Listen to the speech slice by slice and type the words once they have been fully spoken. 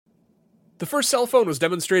The first cell phone was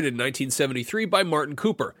demonstrated in 1973 by Martin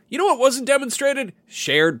Cooper. You know what wasn't demonstrated?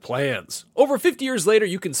 Shared plans. Over 50 years later,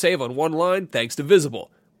 you can save on one line thanks to Visible.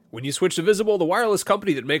 When you switch to Visible, the wireless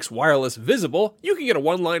company that makes wireless visible, you can get a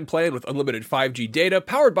one-line plan with unlimited 5G data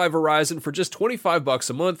powered by Verizon for just $25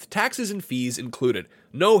 a month, taxes and fees included.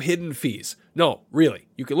 No hidden fees. No, really.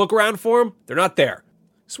 You can look around for them. They're not there.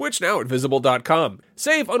 Switch now at Visible.com.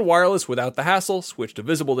 Save on wireless without the hassle. Switch to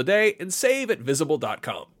Visible today and save at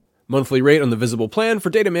Visible.com. Monthly rate on the Visible plan for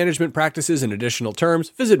data management practices and additional terms.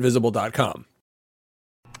 Visit Visible.com.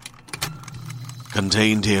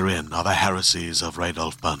 Contained herein are the heresies of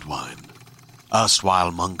Radolf Burntwine,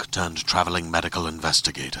 erstwhile monk turned traveling medical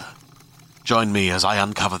investigator. Join me as I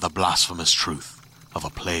uncover the blasphemous truth of a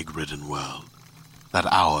plague-ridden world, that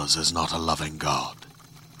ours is not a loving God,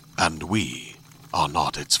 and we are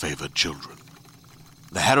not its favored children.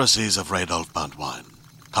 The heresies of Radolf Burntwine,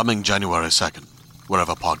 coming January 2nd,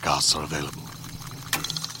 wherever podcasts are available.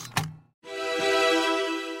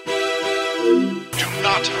 Do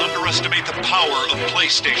not underestimate the power of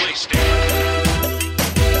PlayStation.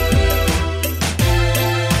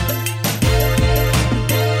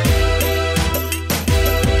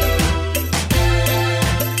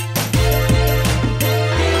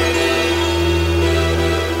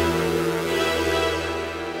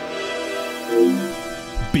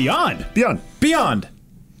 Beyond.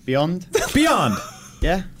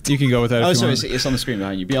 Yeah? You can go with that. Oh, if you sorry, want. it's on the screen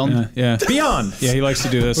behind you. Beyond. Yeah. Beyond. Yeah, he likes to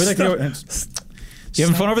do this. You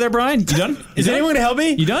having fun over there, Brian? You done? Is anyone going to help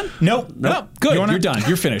me? You done? Nope. No. Good. You're done.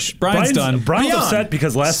 You're finished. Brian's done. Brian's Beyond. upset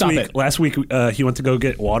because last week he went to go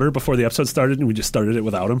get water before the episode started, and we just started it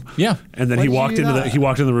without him. Yeah. And then Why he did you walked do into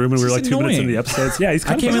that? the room, and we were like It's 2 minutes into annoying. the episodes. Yeah, he's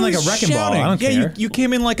I came in like a wrecking ball. I don't care. You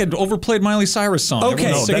came in like an overplayed Miley Cyrus song. Okay,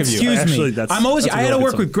 Everyone's sick of you. excuse Actually, me. that's- I'm always. that's a I had really to good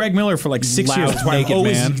work song. with Greg Miller for like 6 years. That's why I'm naked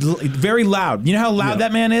always man. very loud. You know how loud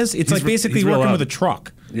that man is? It's like basically he's real working loud. with a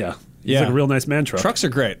truck. Yeah. Yeah. He's like a real nice man truck. Trucks are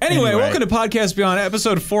great. Anyway, welcome to Podcast Beyond,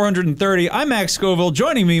 episode 430. I'm Max Scoville.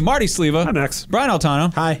 Joining me, Marty Sleva. Hi, Max. Brian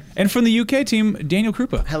Altano. Hi. And from the UK team, Daniel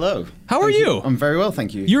Krupa. Hello. How are you? I'm very well,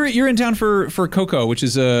 thank you. You're in town for Cocoa, which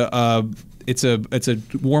is it's a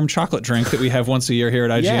warm chocolate drink that we have once a year here at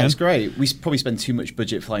IGN. Yeah, it's great. We probably spend too much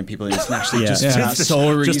budget flying people internationally just Yeah. for that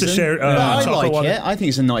sole reason. Just to share But I chocolate like water. it. I think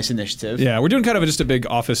it's a nice initiative. Yeah, we're doing kind of just a big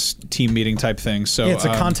office team meeting type thing. So Yeah, it's a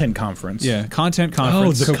content conference. Yeah, content Oh,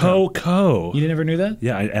 conference. the Coco. You never knew that?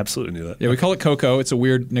 Yeah, I absolutely knew that. Yeah, we call it Coco. It's a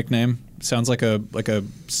weird nickname. Sounds like a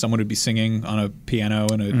someone would be singing on a piano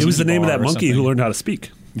in a. It was the name of that monkey who learned. learned how to speak.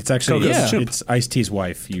 It's actually Coco's chimp. it's Ice-T's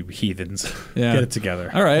wife, you heathens. Yeah. Get it together.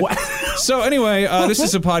 All right. So anyway, this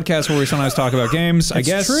is a podcast where we sometimes talk about games. I That's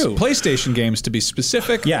guess true. PlayStation games, to be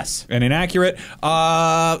specific. Yes. And inaccurate.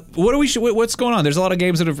 What's going on? There's a lot of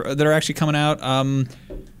games that are actually coming out.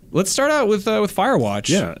 Let's start out with Firewatch.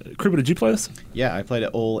 Yeah. Krupa, did you play this? Yeah, I played it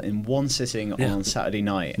all in one sitting on Saturday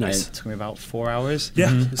night. Nice. And it took me about 4 hours. Yeah, I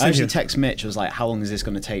same actually here. text Mitch. I was like, how long is this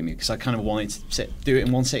going to take me? Because I kind of wanted to do it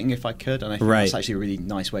in one sitting if I could. And I think Right. that's actually a really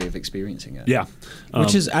nice way of experiencing it. Yeah.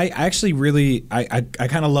 Which is, I actually really, I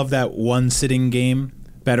kind of love that one sitting game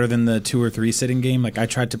better than the 2 or 3 sitting game. Like I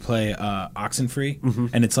tried to play Oxenfree,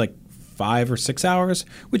 and it's like 5 or 6 hours,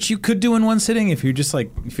 which you could do in one sitting if you just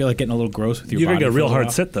like you feel like getting a little gross with your You're body. going to get a for real little hard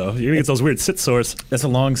while. sit, though. You're going to get those weird sit sores. That's a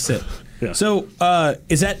long sit. Yeah. So,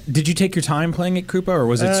 did you take your time playing it, Krupa, or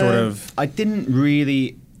was it sort of? I didn't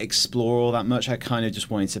really explore all that much. I kind of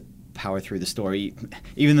just wanted to power through the story,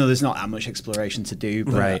 even though there's not that much exploration to do.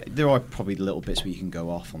 But Right. there are probably little bits where you can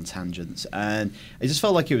go off on tangents. And I just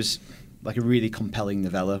felt like it was like a really compelling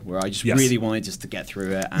novella where I just Yes. really wanted just to get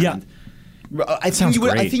through it. And Yeah. I think sounds you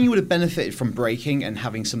would. I great. think you would have benefited from breaking and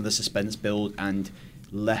having some of the suspense build and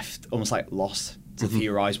left almost like lost to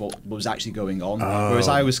theorize what was actually going on. Whereas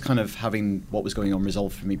I was kind of having what was going on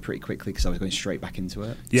resolved for me pretty quickly because I was going straight back into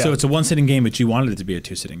it. Yeah. So it's a one sitting game, but you wanted it to be a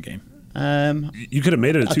 2 sitting game. You could have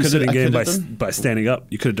made it a I could've- two-sitting I game could've done. by standing up.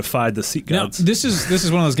 You could have defied the seat Now, gods. this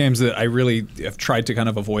is one of those games that I really have tried to kind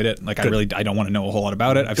of avoid it. Like I don't want to know a whole lot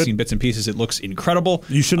about it. I've seen bits and pieces. It looks incredible.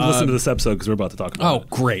 You shouldn't listen to this episode because we're about to talk about it. Oh,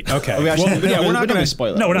 great. Okay. Are we actually, we're not going to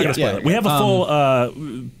spoil it. No, we're not going to spoil Yeah. it. We have a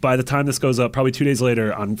full, by the time this goes up, probably 2 days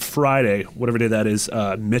later, on Friday, whatever day that is,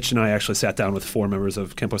 Mitch and I actually sat down with 4 members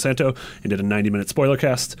of Campo Santo and did a 90-minute spoiler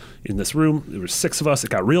cast in this room. There were 6 of us. It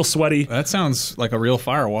got real sweaty. That sounds like a real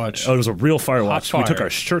Firewatch. Oh, it was a real Firewatch. Hot We took fire. our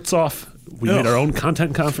shirts off. We made our own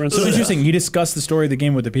content conference. So interesting. You discussed the story of the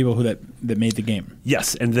game with the people that made the game.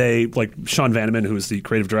 Yes, and they, like Sean Vanneman, who is the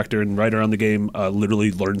creative director and writer on the game,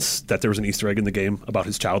 literally learns that there was an Easter egg in the game about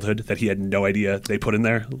his childhood that he had no idea they put in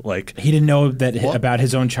there. Like, he didn't know that about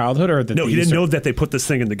his own childhood, or that no, he didn't know that they put this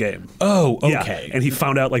thing in the game. Oh, okay. Yeah, and he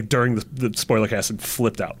found out like during the spoiler cast and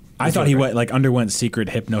flipped out. I thought he underwent secret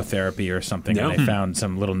hypnotherapy or something, and they found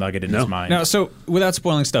some little nugget in his mind. Now, so without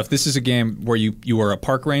spoiling stuff, this is a game where you are a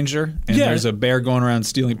park ranger, and there's a bear going around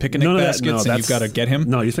stealing picnic baskets, and you've got to get him.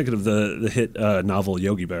 No, you're thinking of the hit novel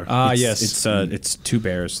Yogi Bear. Yes. It's two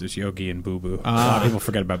bears. There's Yogi and Boo Boo. A lot of people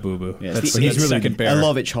forget about Boo Boo. Yeah, He's really second bear. A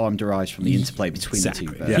lot of its charm derives from the interplay between the two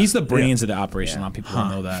bears. Yeah. He's the brains of the operation. A lot of people don't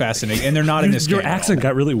know that. Fascinating. And they're not in this game. Your accent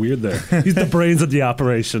got really weird there. He's the brains of the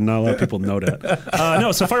operation. Not a lot of people know that.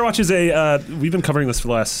 No, so Firewatch is we've been covering this for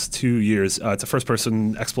the last 2 years. It's a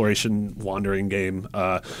first-person exploration wandering game,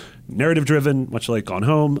 narrative-driven, much like Gone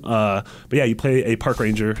Home. But yeah, you play a park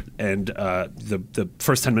ranger, and the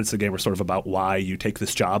first 10 minutes of the game are sort of about why you take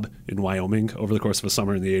this job in Wyoming over the course of a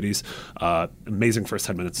summer in the 80s. Amazing first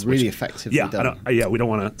 10 minutes. Really effectively done. We don't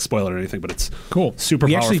want to spoil it or anything, but it's cool. Super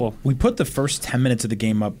powerful. We put the first 10 minutes of the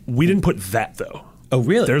game up. We didn't put that, though. Oh,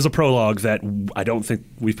 really? There's a prologue that I don't think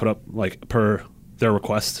we've put up like per their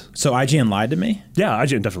request. So IGN lied to me? Yeah,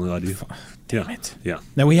 IGN definitely lied to you. Damn it. Yeah.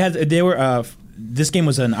 Now this game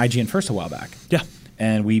was an IGN first a while back. Yeah.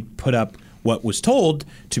 And we put up what was told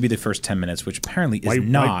to be the first 10 minutes, which apparently is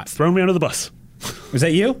not. Throw me under the bus. Was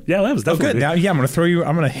that you? Yeah, that was definitely good. Now, I'm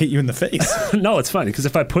going to hit you in the face. No, it's funny because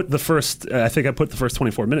if I put the first, I think I put the first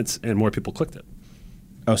 24 minutes and more people clicked it.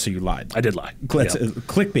 Oh, so you lied. I did lie.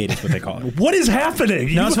 Clickbait is what they call it. What is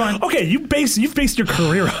happening? No, it's fine. Okay, you've based your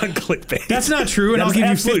career on clickbait. That's not true, and I'll give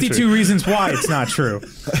you 52 reasons why it's not true.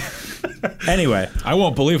 Anyway, I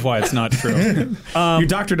won't believe why it's not true. Your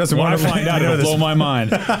doctor doesn't want to find out. It'll blow my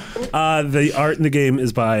mind. The art in the game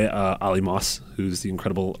is by Ali Moss, who's the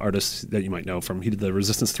incredible artist that you might know from. He did the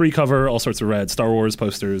Resistance 3 cover, all sorts of rad Star Wars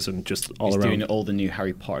posters, and just all around. He's doing all the new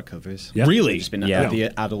Harry Potter covers. Yeah. Really? It's been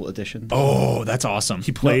the adult edition. Oh, that's awesome.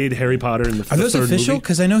 He played Harry Potter in the Are those third official? movie.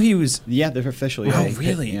 Because I know he was. Yeah, they're official. Oh, Yeah.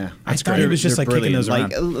 really? Yeah. I thought he was just like kicking those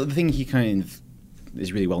around. The thing he kind of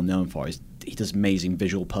is really well known for is he does amazing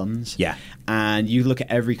visual puns. Yeah. And you look at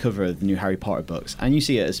every cover of the new Harry Potter books and you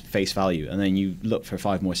see it as face value, and then you look for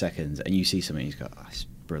 5 more seconds and you see something and you go, oh, it's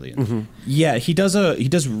brilliant. Mm-hmm. Yeah, he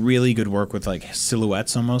does really good work with like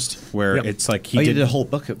silhouettes almost, where it's like he did a whole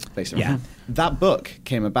book based on Yeah. That book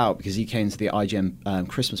came about because he came to the IGN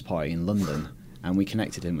Christmas party in London and we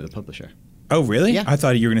connected him with a publisher. Oh, really? Yeah. I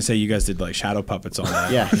thought you were going to say you guys did like shadow puppets on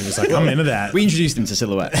that. Yeah. He was like, I'm into that. We introduced him to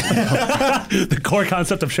silhouette. The core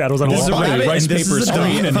concept of shadows on a This is a wall. really rice and this paper is a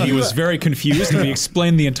screen, and dog. he was very confused, and we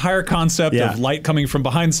explained the entire concept Yeah. of light coming from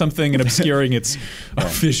behind something and obscuring its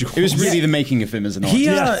visual. It was really the making of him as an artist.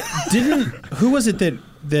 He didn't. Who was it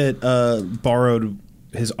that borrowed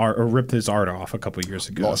his art or ripped his art off a couple of years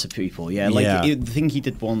ago? Lots of people, yeah. Like Yeah. the thing he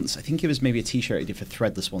did once, I think it was maybe a T-shirt he did for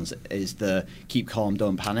Threadless once, is the "Keep Calm,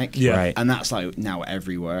 Don't Panic." Yeah. Right. And that's like now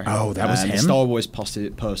everywhere. Oh, that was The him? Star Wars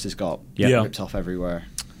posters got Yeah. ripped off everywhere.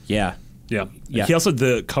 Yeah. Yeah. Yeah. He also did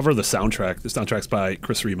the cover of the soundtrack. The soundtrack's by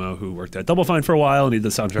Chris Remo, who worked at Double Fine for a while, and he did the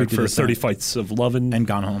soundtrack did for the 30 sound- Fights of Love and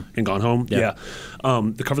Gone Home. And Gone Home. Yeah. Yeah.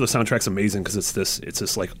 The cover of the soundtrack's amazing because it's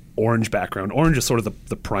this like orange background. Orange is sort of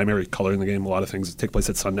the primary color in the game. A lot of things take place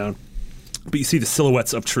at sundown. But you see the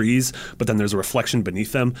silhouettes of trees, but then there's a reflection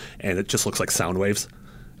beneath them, and it just looks like sound waves.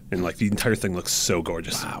 And like the entire thing looks so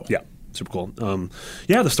gorgeous. Wow. Yeah. Super cool.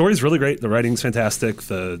 Yeah, the story's really great. The writing's fantastic.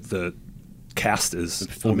 The cast is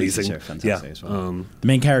performances amazing. are fantastic as well. The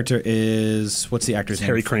main character is what's the actor's name?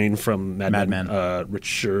 Harry Crane from Mad Men.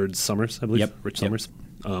 Richard Summers, I believe. Yep. Rich Summers.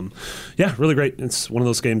 Yeah, really great. It's one of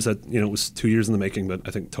those games that it was 2 years in the making, but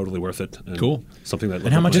I think totally worth it. And Cool. Something that.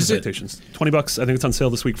 And how much is it? expectations. $20. I think it's on sale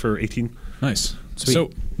this week for $18. Nice. Sweet. So,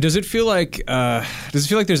 does it feel like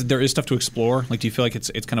there is stuff to explore? Like, do you feel like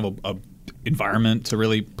it's kind of a environment to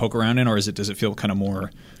really poke around in, or does it feel kind of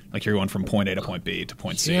more like you're going from point A to point B to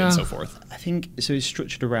point C and so forth? I think so. It's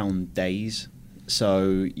structured around days.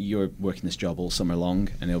 So you're working this job all summer long,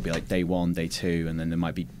 and it'll be like day 1, day 2, and then there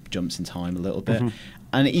might be jumps in time a little bit.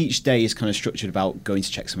 And each day is kind of structured about going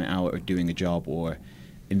to check something out, or doing a job, or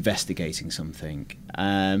investigating something.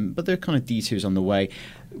 But there are kind of detours on the way.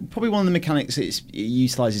 Probably one of the mechanics it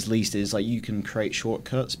utilizes least is like you can create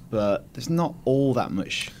shortcuts, but there's not all that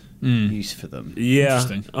much use for them. Yeah.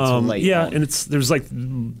 Interesting. late Yeah, on. and there's like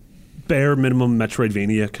bare minimum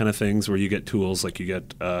Metroidvania kind of things where you get tools, like you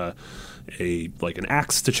get an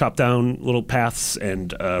axe to chop down little paths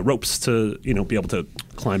and ropes to be able to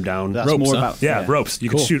climb down. That's ropes, more about ropes. You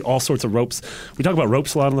can shoot all sorts of ropes. We talk about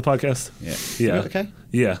ropes a lot on the podcast. Yeah. Okay.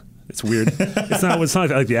 Yeah. It's weird. It's not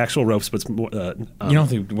like the actual ropes, but it's more. You don't have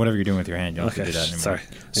to, whatever you're doing with your hand, you don't have to do that anymore. Sorry.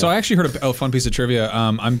 So I actually heard a fun piece of trivia.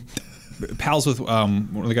 I'm pals with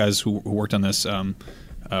one of the guys who worked on this,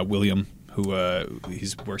 William, who he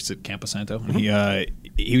works at Campo Santo. And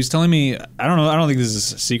he was telling me, I don't think this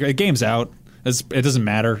is a secret. The game's out. It doesn't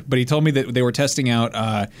matter. But he told me that they were testing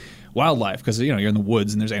out wildlife because you're in the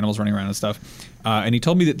woods and there's animals running around and stuff. And he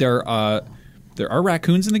told me that there are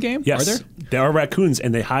raccoons in the game. Yes, are there? There are raccoons,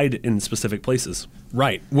 and they hide in specific places.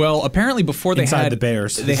 Right. Well, apparently before they Inside had the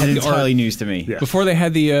bears. they had the entirely art, news to me. Yeah. Before they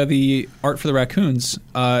had the art for the raccoons,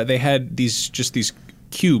 they had these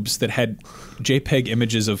cubes that had JPEG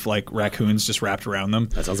images of like raccoons just wrapped around them.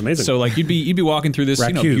 That sounds amazing. So like you'd be walking through this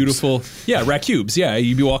Raccubes. beautiful raccubes. Yeah,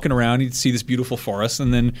 you'd be walking around, you'd see this beautiful forest,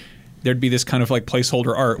 and then there'd be this kind of like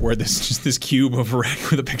placeholder art where this cube of a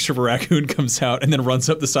with a picture of a raccoon comes out and then runs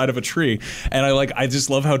up the side of a tree. And I just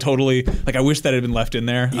love how totally I wish that had been left in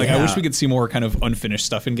there. Like I wish we could see more kind of unfinished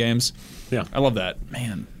stuff in games. Yeah, I love that,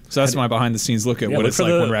 man. So that's my behind the scenes look at what it's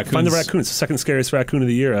like when raccoons. Find the raccoons. The second scariest raccoon of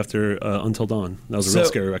the year after Until Dawn. That was a real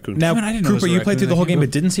scary raccoon. Now, Man, I didn't know Cooper, there was a you played through the raccoon whole in game that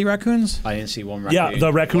but didn't see raccoons? I didn't see one raccoon. Yeah,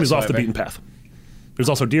 the raccoon is off the whatsoever. beaten path. There's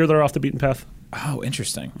also deer that are off the beaten path. Oh,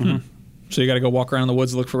 interesting. So you got to go walk around the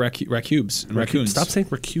woods and look for raccoons and raccoons. Stop saying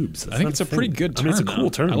racubes. I think it's a pretty good term. I mean, it's a cool though.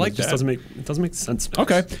 term. I like it just that. doesn't make sense.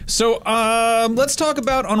 Okay, so let's talk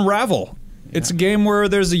about Unravel. It's a game where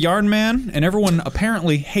there's a yarn man, and everyone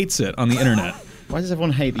apparently hates it on the internet. Why does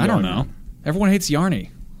everyone hate the I don't yarn know. man? Everyone hates Yarny.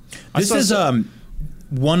 This is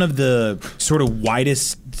one of the sort of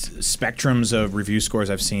widest spectrums of review scores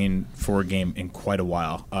I've seen for a game in quite a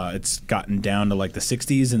while. It's gotten down to like the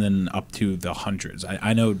 60s and then up to the hundreds.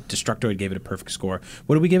 I know Destructoid gave it a perfect score.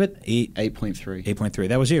 What did we give it? 8.3. 8.3.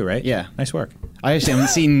 That was you, right? Yeah. Nice work. I actually haven't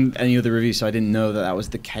seen any other reviews, so I didn't know that was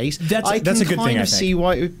the case. That's I a good thing, kind I of think. see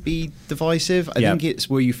why it would be divisive. I think it's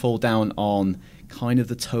where you fall down on kind of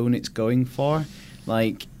the tone it's going for.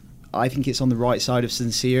 Like, I think it's on the right side of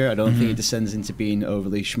sincere. I don't think it descends into being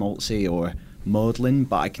overly schmaltzy or maudlin,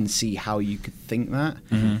 but I can see how you could think that.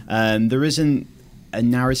 There isn't a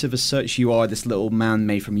narrative as such. You are this little man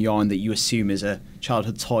made from yarn that you assume is a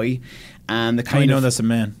childhood toy, and the How do you kind know of that's a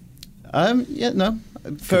man?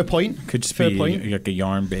 fair point. Could just fair be point. like a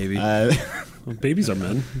yarn baby. Well, babies are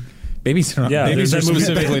men. Babies are not. Yeah, babies are there's that movie-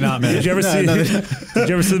 specifically not men. Did you ever see? Did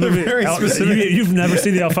you ever see the movie? Very specific. You've never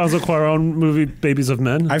seen the Alfonso Cuarón movie Babies of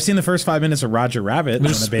Men? I've seen the first 5 minutes of Roger Rabbit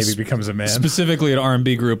when a baby becomes a man. Specifically an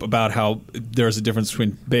R&B group about how there's a difference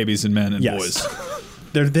between babies and men and boys.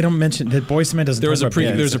 They don't mention that Boys to Men doesn't. There was talk a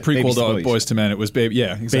about there's a babies. prequel Babies to to Boys. Boys to Men. It was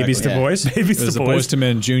exactly. Babies to Yeah. Boys. Babies There's to a Boys. Boys to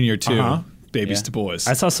Men Junior too. Uh-huh. Babies Yeah. to Boys.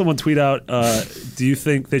 I saw someone tweet out, do you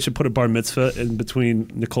think they should put a bar mitzvah in between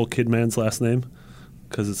Nicole Kidman's last name?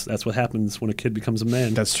 Because that's what happens when a kid becomes a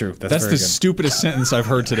man. That's true. That's very the good. stupidest sentence I've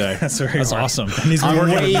heard today. That's awesome. And he's been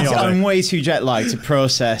working with me all day. I'm way too jet lagged to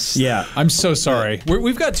process. Yeah. I'm so sorry.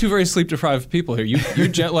 We've got two very sleep deprived people here. You're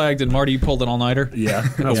jet lagged, and Marty, you pulled an all nighter. Yeah.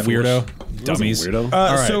 A weirdo. Dummies. Weirdo.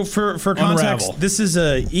 All right. So for context, Unravel. this is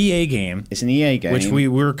a EA game. It's an EA game. Which we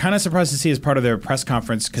were kind of surprised to see as part of their press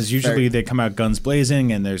conference because usually they come out guns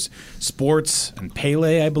blazing and there's sports and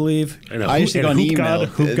Pele, I believe. And I actually got an email.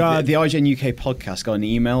 Hoop God. The IGN UK podcast got an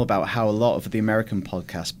email about how a lot of the American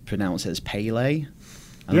podcasts pronounce it as Pele.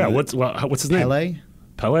 And Yeah, what's his name? Pele?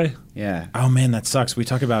 Pele? Yeah. Oh man, that sucks. We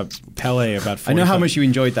talk about Pele about 45. I know how much you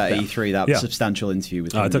enjoyed that E3, that Yeah. substantial interview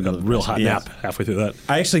with him. I in took the a middle of the real press hot Yes. nap halfway through that.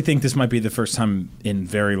 I actually think this might be the first time in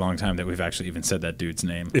very long time that we've actually even said that dude's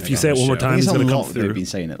name. If you on say it the one more show. time, I think he's it's going a to come lot. They've through. been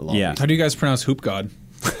saying it a lot. Yeah. How do you guys pronounce Hoop God?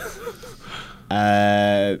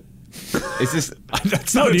 Is this?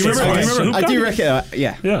 No, do you remember Hoop I God? do reckon.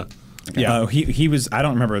 Yeah. Yeah. Yeah, he was. I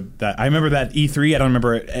don't remember that. I remember that E3. I don't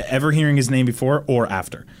remember ever hearing his name before or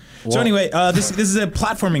after. So anyway, this is a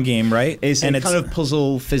platforming game, right? It's kind of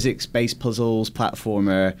puzzle, physics-based puzzles,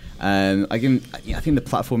 platformer. I think the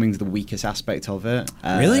platforming is the weakest aspect of it.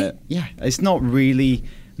 Really? Yeah, it's not really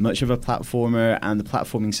much of a platformer, and the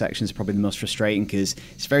platforming section is probably the most frustrating because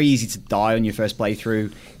it's very easy to die on your first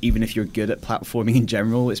playthrough, even if you're good at platforming in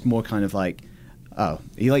general. It's more kind of like,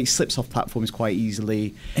 he like slips off platforms quite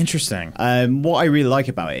easily. Interesting. What I really like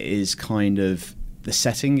about it is kind of the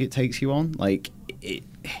setting it takes you on. Like,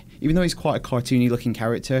 even though he's quite a cartoony looking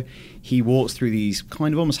character, he walks through these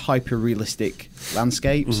kind of almost hyper realistic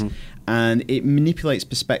landscapes, and it manipulates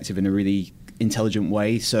perspective in a really intelligent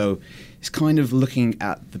way. So it's kind of looking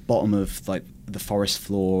at the bottom of like the forest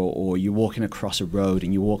floor, or you're walking across a road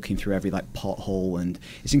and you're walking through every like pothole, and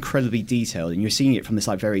it's incredibly detailed, and you're seeing it from this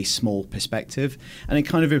like very small perspective, and it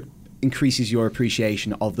kind of increases your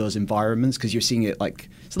appreciation of those environments because you're seeing it like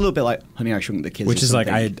it's a little bit like Honey, I Shrunk the Kids, which is like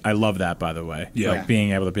I love that, by the way. Yeah. Like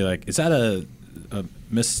being able to be like, is that a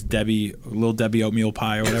Miss Debbie, Little Debbie oatmeal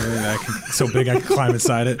pie or whatever? So big I could climb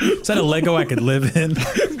inside it. Is that a Lego I could live in?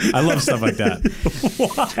 I love stuff like that.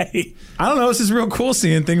 Why? I don't know. It's just real cool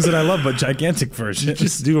seeing things that I love, but gigantic version.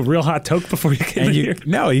 Just do a real hot toke before you get in here.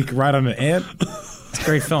 No, you can ride on an ant. It's a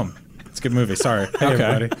great film. It's a good movie. Sorry. Hey,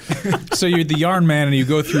 everybody. So you're the yarn man, and you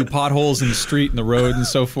go through potholes in the street and the road and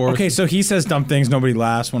so forth. Okay, so he says dumb things, nobody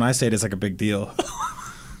laughs. When I say it, it's like a big deal.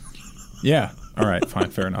 Yeah. All right, fine,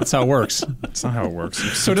 fair enough. That's how it works. That's not how it works.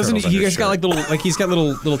 So doesn't he? He got like he's got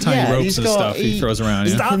little tiny ropes and stuff he throws around.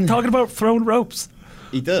 Yeah? Stop talking about throwing ropes.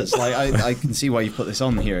 He does. Like I can see why you put this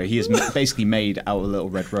on here. He is basically made out of a little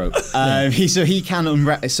red rope. So he can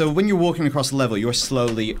unravel. So when you're walking across the level, you're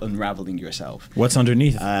slowly unraveling yourself. What's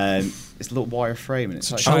underneath? It's a little wire frame, and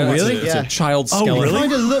it's like, really? It's a child skeleton. It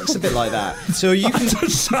kind of looks a bit like that. So you can.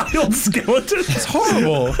 It's a child skeleton. It's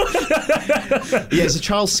horrible. Yeah, it's a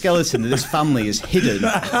child skeleton that this family is hidden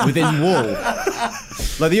within wall.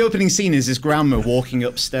 Like the opening scene is this grandma walking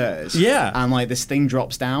upstairs. Yeah. And like this thing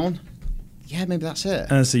drops down. Yeah, maybe that's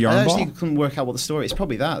it. And it's a yarn I ball? actually couldn't work out what the story is. It's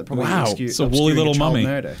probably that. Probably Wow. It's a woolly little child mummy.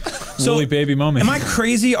 Murder. Woolly baby mummy. Am I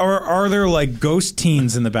crazy, or are there like ghost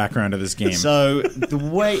teens in the background of this game? So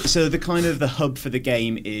the kind of the hub for the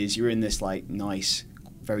game is you're in this like nice,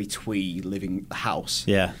 very twee living house.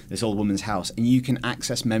 Yeah. This old woman's house, and you can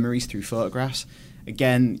access memories through photographs.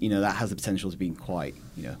 Again, that has the potential to be quite,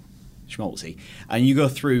 schmaltzy. And you go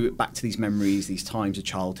through back to these memories, these times of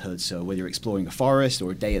childhood. So whether you're exploring a forest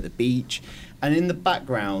or a day at the beach, and in the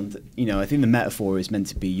background, I think the metaphor is meant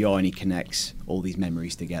to be Yarny connects all these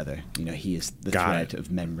memories together. He is the thread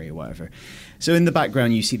of memory or whatever. So in the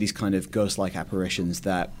background, you see these kind of ghost-like apparitions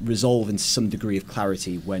that resolve into some degree of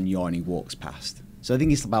clarity when Yarny walks past. So I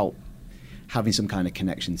think it's about having some kind of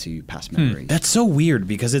connection to past memories. That's so weird,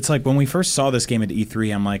 because it's like when we first saw this game at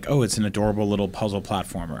E3, I'm like, oh, it's an adorable little puzzle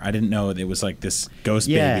platformer. I didn't know it was like this ghost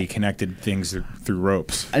baby connected things through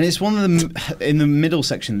ropes. And it's one of them in the middle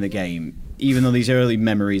section of the game, even though these early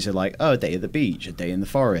memories are like, oh, a day at the beach, a day in the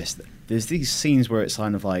forest, there's these scenes where it's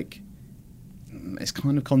kind of like, it's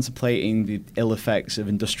kind of contemplating the ill effects of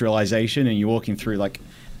industrialization, and you're walking through like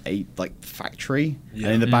a factory, and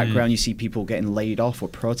in the background you see people getting laid off, or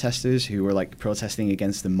protesters who were like protesting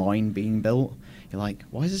against the mine being built. You're like,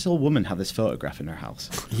 why does this old woman have this photograph in her house?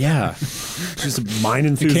 Yeah. Just a mine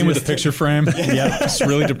enthusiast. It came with a picture frame. Yeah, it's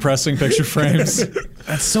really depressing picture frames.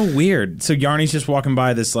 That's so weird. So Yarny's just walking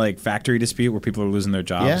by this like factory dispute where people are losing their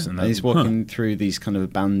jobs. And he's walking through these kind of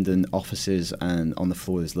abandoned offices, and on the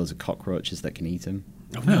floor there's loads of cockroaches that can eat him.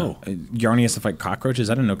 Oh no! Yarny has to fight cockroaches.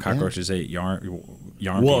 I didn't know cockroaches ate yarn.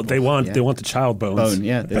 Well, people. they want the child bones. Bone,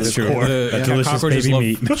 yeah, That's true. The Delicious cockroaches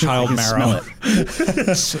baby love meat. child marrow.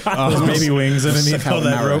 Those baby wings underneath all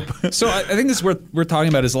that rope. So I think this is what we're talking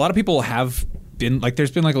about is a lot of people have been like, there's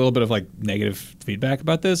been like a little bit of like negative feedback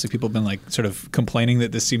about this. Like people have been like sort of complaining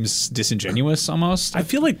that this seems disingenuous almost. I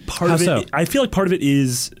feel like part of it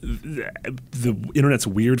is the internet's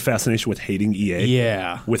weird fascination with hating EA.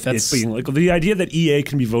 Yeah, with it being like the idea that EA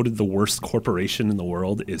can be voted the worst corporation in the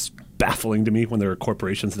world is baffling to me when there are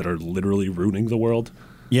corporations that are literally ruining the world.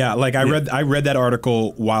 Yeah, like I read that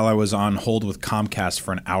article while I was on hold with Comcast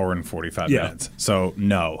for an hour and 45 minutes. So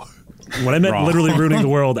no. When I meant literally ruining the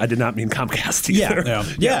world, I did not mean Comcast either.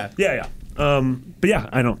 Yeah. But yeah,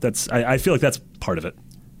 I know I feel like that's part of it.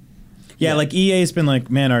 Yeah, like EA's been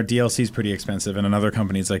like, man, our DLC is pretty expensive, and another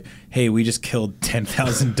company's like, hey, we just killed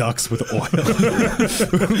 10,000 ducks with oil.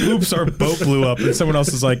 Oops, our boat blew up, and someone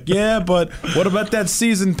else is like, yeah, but what about that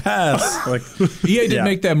season pass? Like, EA did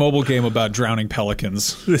make that mobile game about drowning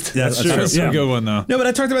pelicans. That's true. That's a good one though. No, but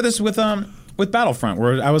I talked about this with Battlefront,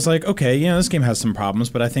 where I was like, okay, this game has some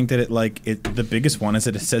problems, but I think that the biggest one is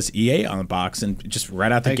that it says EA on the box, and just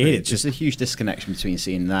right out the gate, it's just a huge disconnection between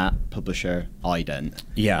seeing that publisher ident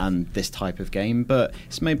and this type of game. But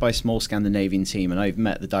it's made by a small Scandinavian team, and I've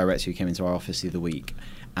met the director who came into our office the other week.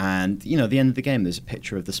 And at the end of the game, there's a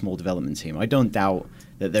picture of the small development team. I don't doubt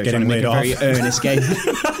that they're trying to make a very earnest game.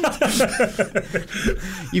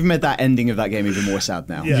 You've made that ending of that game even more sad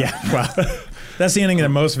now. Yeah. Wow. That's the ending of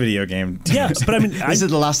most video games. Yeah, but I mean, This is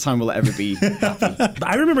the last time we'll ever be happy.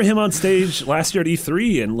 I remember him on stage last year at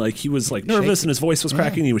E3, and like he was like nervous, and his voice was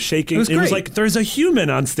cracking. He was shaking. It was great. like there's a human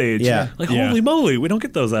on stage. Yeah. like Yeah. holy moly, we don't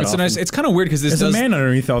get those that It's often. It's kind of weird because this There's a does man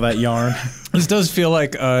underneath all that yarn. this does feel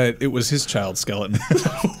like it was his child skeleton.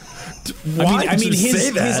 Why I mean, did you say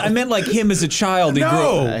that? his. I meant like him as a child. He No. grew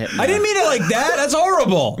up. I didn't mean it like that. That's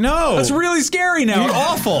horrible. No. That's really scary now. and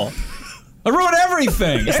Awful. I ruined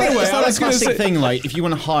everything. Anyway, It's I not was that going to classic say. thing, like, if you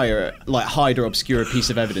want to hide or obscure a piece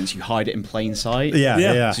of evidence, you hide it in plain sight.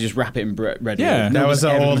 Yeah. So just wrap it in red. Yeah. That was the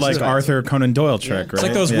everyone old like suspects. Arthur Conan Doyle trick, right? It's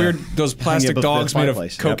like those weird, those plastic above the dogs made of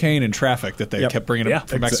fireplace. cocaine in traffic that they Yep. kept bringing up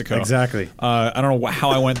from Mexico. Exactly. I don't know how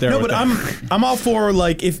I went there. No, with but that. I'm all for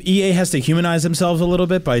like if EA has to humanize themselves a little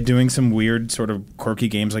bit by doing some weird sort of quirky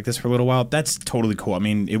games like this for a little while. That's totally cool. I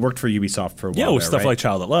mean, it worked for Ubisoft for a while. yeah, with there, stuff right? like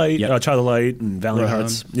Child of Light, Yep. Child of Light, and Valiant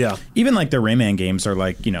Hearts. Yeah, Even like the Rayman games are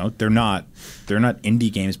like, you know, they're not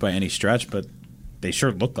indie games by any stretch, but they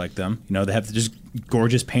sure look like them. You know, they have just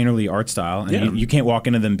gorgeous painterly art style, and Yeah. you can't walk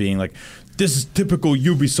into them being like, "This is typical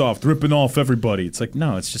Ubisoft ripping off everybody." It's like,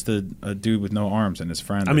 no, it's just a dude with no arms and his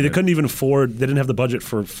friend. I mean, they couldn't even afford. They didn't have the budget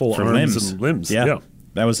for full for arms limbs. and limbs. Yeah.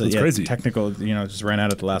 That was That's crazy. technical. You know, just ran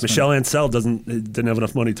out at the last. Michel minute. Ancel didn't have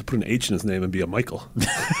enough money to put an H in his name and be a Michael.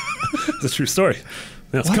 It's a true story.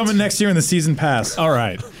 Yeah. It's coming next year in the season pass. All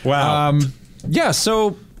right. Wow. Yeah.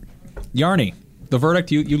 So, Yarny, the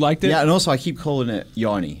verdict. You liked it? Yeah, and also I keep calling it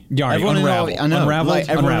Yarny. Yarny, Everyone Unravel. in our, I know, Unraveled? like,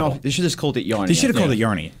 everyone in Unravel. our- they should have just called it Yarny. They should have called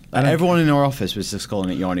Yeah. it Yarny. Everyone in our office was just calling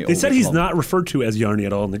it Yarny. They said he's not referred to as Yarny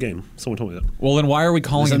at all in the game. Someone told me that. Well, then why are we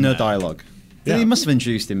calling There's him no that? dialogue. Yeah. They must have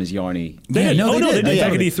introduced him as Yarny. They did. no, Oh they no, did. they did Yeah.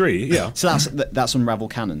 back at E3. Yeah, So that's Unravel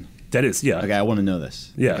canon. that is. Yeah, Okay, I want to know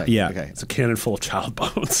this. Yeah. Okay, Yeah. Okay. It's a cannon full of child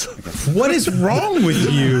bones. What is wrong with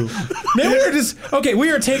you? Man, we are just okay.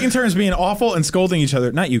 We are taking turns being awful and scolding each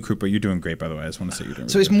other. Not you, Krupa. You're doing great, by the way. I just want to say you're doing.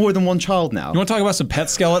 So it's more than one child now. You want to talk about some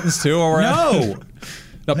pet skeletons too? While we're at no. it?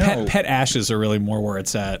 No, No. pet ashes are really more where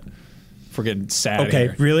it's at. For getting sad. Okay,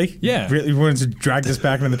 here. really? Yeah. Really? You want to drag this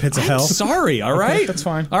back into the pits of hell? Sorry, all right? that's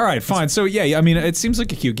fine. All right, fine. So, yeah, I mean, it seems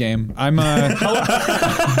like a cute game. I'm, aside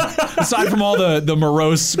from all the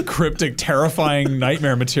morose, cryptic, terrifying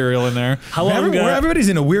nightmare material in there. How long? Everybody's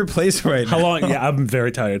in a weird place right now. How long? Yeah, I'm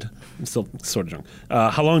very tired. I'm still sort of drunk.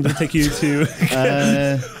 How long did it take you to?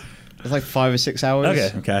 It's like 5 or 6 hours.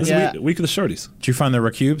 Okay. Okay. This is Yeah. week of the shorties. Did you find the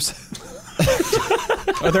racubes?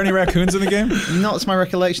 Are there any raccoons in the game? Not to my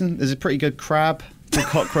recollection. There's a pretty good crab, good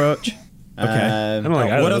cockroach. Okay. I don't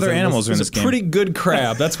like either What of those other animals are in It's this a game? pretty good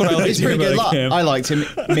crab. That's what I like It's to hear pretty good. about a game. I liked him.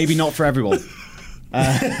 Maybe not for everyone.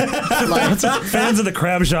 Fans of the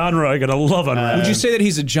crab genre are gonna love Unravel. Would you say that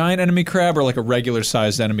he's a giant enemy crab or like a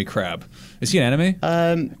regular-sized enemy crab? Is he an enemy?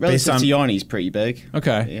 Relative on- to Yarny's pretty big.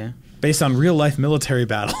 Okay. Yeah. Based on real life military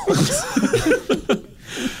battles.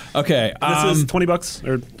 Okay. This is $20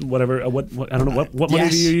 or whatever. What I don't know what money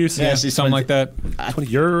Yes. do you use? Yes. it's Something like that.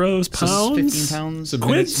 20 euros, So pounds, it's 15 pounds. It's a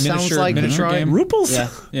Quid sounds like miniature right. game. rubles. Yeah.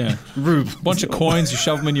 Yeah. Rube. Bunch of coins. You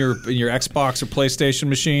shove them in your Xbox or PlayStation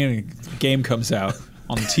machine, and the game comes out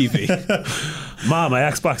on the TV. Mom, my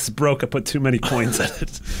Xbox is broke. I put too many coins in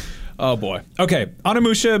it. Oh boy. Okay,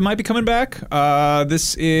 Onimusha might be coming back.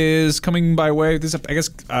 This is coming by way. This, I guess,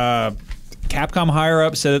 Capcom higher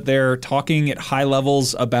up said that they're talking at high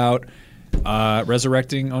levels about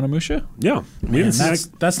resurrecting Onimusha. Yeah, we didn't see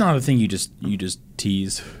That's not a thing you just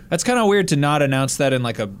tease. That's kind of weird to not announce that in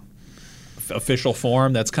like a official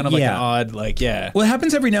form. That's kind of like an Yeah. odd, like, yeah. Well, it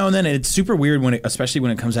happens every now and then, and it's super weird especially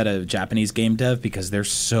when it comes out of Japanese game dev because they're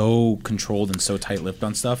so controlled and so tight-lipped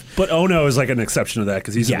on stuff. But Ono is like an exception to that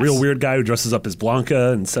because he's Yes. a real weird guy who dresses up as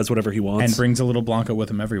Blanca and says whatever he wants. And brings a little Blanca with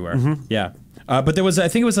him everywhere. Yeah. But there was, I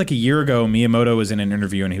think it was like a year ago, Miyamoto was in an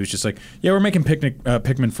interview and he was just like, yeah, we're making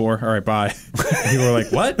Pikmin 4. All right, bye. And people were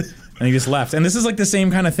like, what? And he just left. And this is like the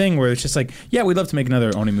same kind of thing where it's just like, yeah, we'd love to make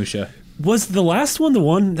another Onimusha. Was the last one the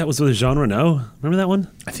one that was with Jean Reno? Remember that one?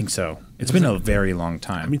 I think so. It's been a very long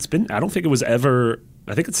time. I mean, I don't think it was ever.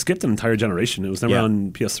 I think it skipped an entire generation. It was never Yeah.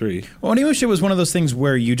 on PS3. Well, Onimusha was one of those things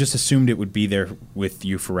where you just assumed it would be there with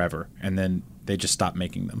you forever, and then they just stopped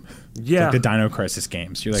making them. Yeah. Like the Dino Crisis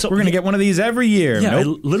games. You're like, So- we're going to get one of these every year. Yeah, I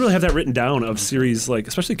Nope. literally have that written down of series like,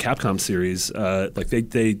 especially Capcom series. Like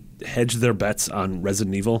they hedged their bets on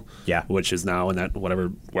Resident Evil. Yeah. which is now in that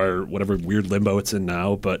whatever weird limbo it's in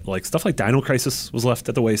now. But like stuff like Dino Crisis was left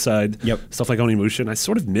at the wayside. Yep. Stuff like Onimusha, and I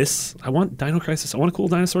sort of miss. I want Dino Crisis. I want a cool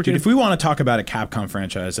dinosaur Dude, game. if we want to talk about a Capcom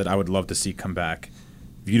franchise that I would love to see come back,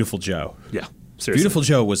 Beautiful Joe. yeah, seriously. Beautiful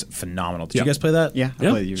Joe was phenomenal. Did Yeah. you guys play that? Yeah. I Yeah.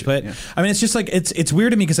 played Did you play it? Yeah. I mean, it's just like it's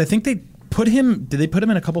weird to me because I think they put him. Did they put him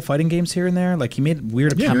in a couple fighting games here and there? Like he made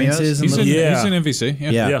weird appearances. And He's in, little, Yeah. he's in MVC.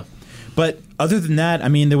 Yeah. yeah. Yeah. But other than that, I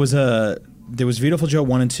mean, there was Beautiful Joe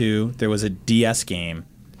 1 and 2. There was a DS game,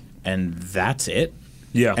 and that's it.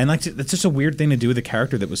 Yeah. And like that's just a weird thing to do with a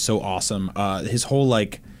character that was so awesome. His whole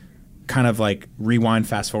like kind of like rewind,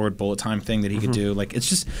 fast forward, bullet time thing that he could do. Like it's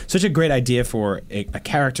just such a great idea for a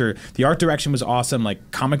character. The art direction was awesome.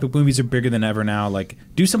 Like comic book movies are bigger than ever now. Like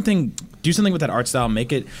do something with that art style.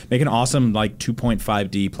 Make an awesome like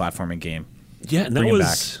 2.5D platforming game. Yeah, and that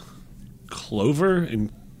was Clover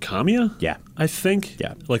and Kamiya? Yeah. I think.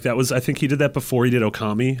 Yeah. Like that was, I think he did that before he did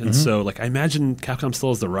Okami. And so like I imagine Capcom still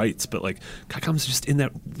has the rights, but like Capcom's just in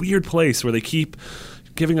that weird place where they keep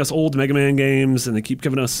giving us old Mega Man games and they keep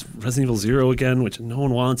giving us Resident Evil 0 again, which no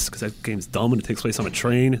one wants because that game's dumb and it takes place on a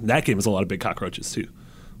train. And that game has a lot of big cockroaches too.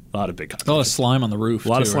 A lot of big cockroaches. A lot of slime on the roof. A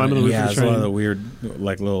lot of slime on the roof. Yeah, of there's the a lot train. of the weird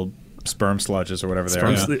like little sperm sludges or whatever they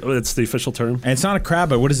are. It's the official term. And it's not a crab,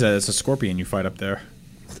 but what is that? It's a scorpion you fight up there.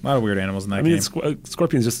 A lot of weird animals in that I mean, game.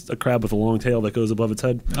 Scorpion's just a crab with a long tail that goes above its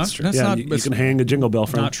head. That's true. Yeah, Not, you can hang a jingle bell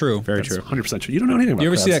from. not true. Very That's true. 100% true. You don't know anything about You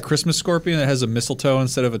ever see crabs. that Christmas scorpion that has a mistletoe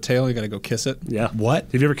instead of a tail? You got to go kiss it. Yeah. What?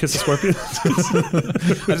 Have you ever kissed a scorpion?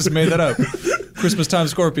 I just made that up. Christmas time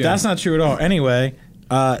scorpion. That's not true at all. Anyway,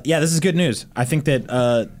 yeah, this is good news. I think that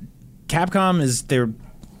Capcom is they're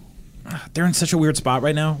in such a weird spot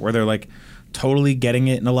right now where they're like totally getting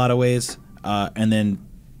it in a lot of ways, and then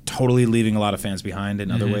totally leaving a lot of fans behind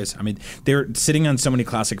in other ways. I mean, they're sitting on so many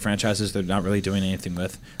classic franchises they're not really doing anything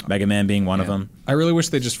with. Mega Man being one of them. I really wish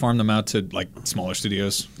they just farmed them out to like smaller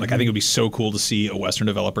studios. Like I think it would be so cool to see a Western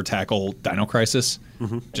developer tackle Dino Crisis.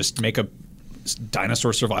 Just make a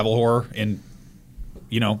dinosaur survival horror in,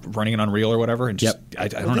 running in Unreal or whatever. And just I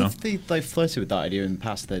don't know. They've flirted with that idea in the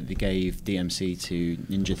past that they gave DMC to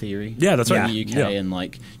Ninja Theory. Yeah, that's right. In the UK Yeah. and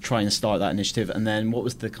like trying to start that initiative. And then what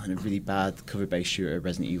was the kind of really bad cover-based shooter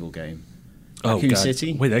Resident Evil game? Raccoon God.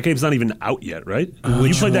 City. Wait, that game's not even out yet, right? You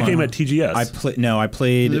Which played that one? game at TGS. I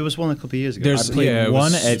played. There was one a couple of years ago. I played it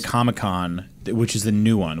one was- at Comic-Con, which is the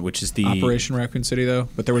new one, which is the Operation Raccoon City though,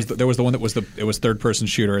 but there was the one that was it was third person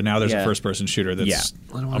shooter, and now there's a Yeah. first person shooter that's Yeah.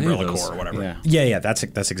 I don't know any of Umbrella those. Corps or whatever. Yeah. Yeah, that's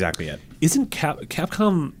exactly it. Isn't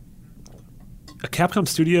Capcom... A Capcom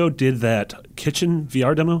studio did that Kitchen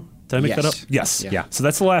VR demo? Did I make that up? Yes. Yes. Yeah. So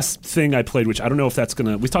that's the last thing I played, which I don't know if that's going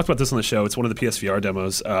to... We talked about this on the show. It's one of the PSVR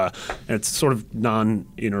demos. And it's sort of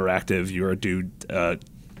non-interactive. You're a dude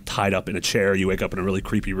tied up in a chair. You wake up in a really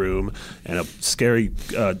creepy room, and a scary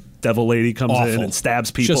devil lady comes in Awful. and stabs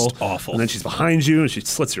people. Just awful. And then she's behind you, and she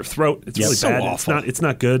slits your throat. It's really So bad. awful. It's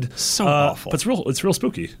not good. So awful. But it's real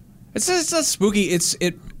spooky. It's not spooky.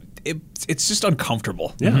 It's just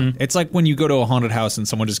uncomfortable. Yeah. It's like when you go to a haunted house and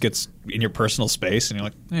someone just gets in your personal space and you're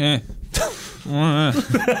like,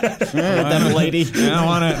 Devil lady. I don't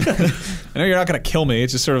want to. I know you're not going to kill me.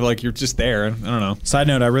 It's just sort of like you're just there. I don't know. Side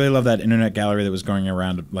note, I really love that internet gallery that was going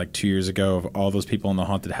around like 2 years ago of all those people in the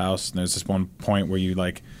haunted house. And there's this one point where you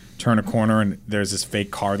like turn a corner and there's this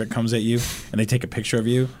fake car that comes at you and they take a picture of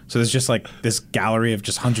you. So there's just like this gallery of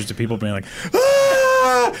just hundreds of people being like,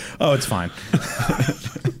 ah! Oh, it's fine.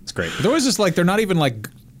 It's great. They're always just like, they're not even like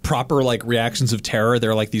proper like reactions of terror.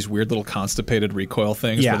 They're like these weird little constipated recoil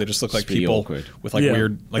things Yeah. where they just look like It's really people awkward. with like Yeah.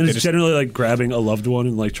 weird, like and they it's just. generally like grabbing a loved one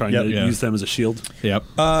and like trying to Yeah. use them as a shield. Yep.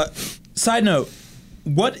 Side note,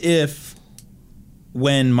 what if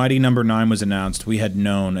when Mighty Number 9 was announced, we had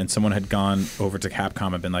known and someone had gone over to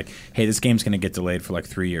Capcom and been like, hey, this game's going to get delayed for like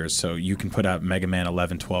 3 years, so you can put out Mega Man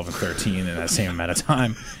 11, 12, and 13 in that same amount of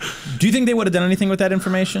time. Do you think they would have done anything with that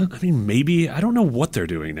information? I mean, maybe. I don't know what they're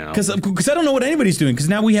doing now. Because I don't know what anybody's doing. Because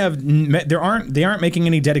now we have they aren't making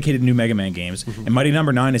any dedicated new Mega Man games, and Mighty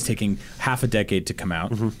Number 9 is taking half a decade to come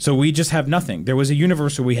out. So we just have nothing. There was a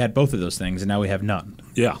universe where we had both of those things, and now we have none.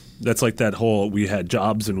 Yeah, that's like that whole we had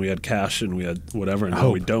jobs and we had cash and we had whatever, and now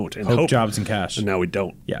Hope. we don't. And Hope, jobs, and cash. and now we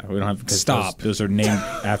don't. Yeah, we don't have. 'cause Stop. Those are named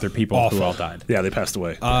after people who all died. Yeah, they passed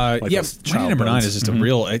away. Yeah, those Mighty child Number 9 burns. is just a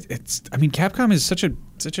real. It's. I mean, Capcom is such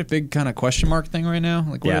a big kind of question mark thing right now.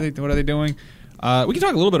 Like, what Yeah. are they doing? We can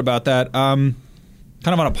talk a little bit about that. Kind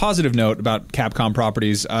of on a positive note about Capcom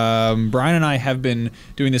properties. Brian and I have been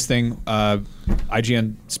doing this thing,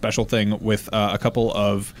 IGN special thing with a couple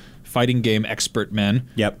of fighting game expert men.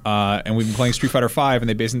 Yep. And we've been playing Street Fighter V, and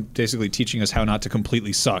they've basically teaching us how not to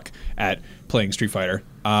completely suck at playing Street Fighter.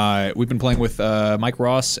 We've been playing with Mike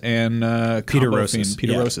Ross and Peter Combo Rosas. Fiend.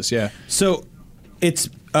 Peter Yeah. Rosas, yeah. So it's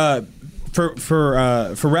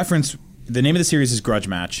for reference. The name of the series is Grudge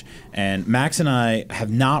Match, and Max and I have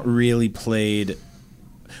not really played.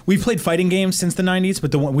 We've played fighting games since the 90s,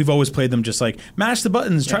 but we've always played them just like mash the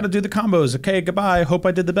buttons, try to do the combos. Okay, goodbye. Hope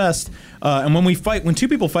I did the best. And when two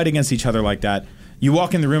people fight against each other like that, you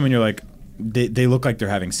walk in the room and you're like, they look like they're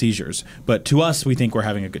having seizures. But to us, we think we're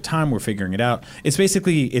having a good time. We're figuring it out. It's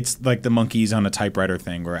basically, it's like the monkeys on a typewriter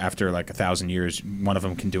thing where after like 1,000 years, one of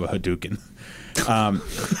them can do a Hadouken.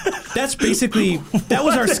 That's basically, that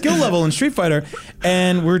was our skill level in Street Fighter.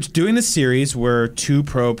 And we're doing this series where 2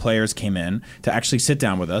 pro players came in to actually sit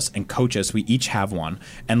down with us and coach us. We each have one.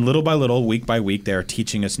 And little by little, week by week, they're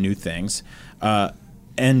teaching us new things.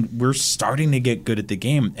 And we're starting to get good at the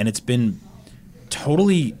game. And it's been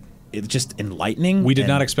totally just enlightening. We did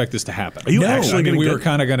not expect this to happen. Are you actually we good? were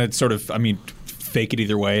kind of going to sort of, fake it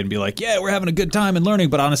either way and be like, yeah, we're having a good time and learning.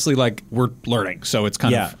 But honestly, like, we're learning. So it's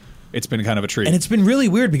kind of... It's been kind of a treat. And it's been really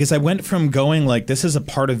weird because I went from going like, this is a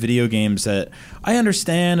part of video games that I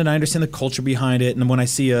understand and I understand the culture behind it. And when I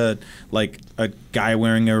see a guy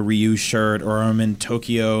wearing a Ryu shirt, or I'm in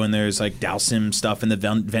Tokyo and there's like Dalsim stuff in the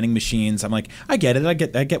vending machines, I'm like, I get it.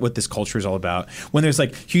 I get what this culture is all about. When there's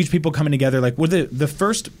like huge people coming together, like the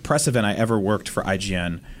first press event I ever worked for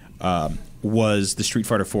IGN was the Street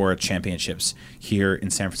Fighter 4 championships here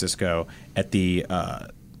in San Francisco at the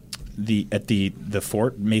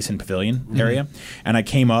Fort Mason Pavilion area. And I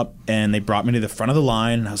came up and they brought me to the front of the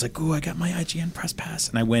line and I was like, ooh, I got my IGN press pass.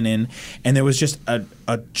 And I went in and there was just a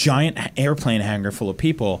giant airplane hangar full of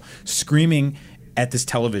people screaming at this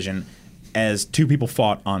television as 2 people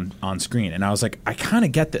fought on screen. And I was like, I kind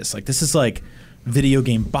of get this. Like, this is like video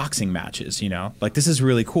game boxing matches, you know? Like, this is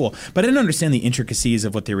really cool. But I didn't understand the intricacies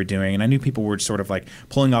of what they were doing, and I knew people were sort of like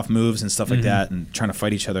pulling off moves and stuff like that and trying to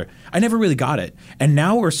fight each other. I never really got it. And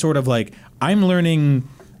now we're sort of like, I'm learning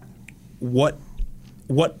what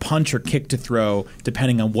punch or kick to throw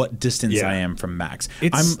depending on what distance I am from Max.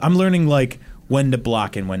 I'm learning like when to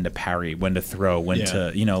block and when to parry, when to throw, when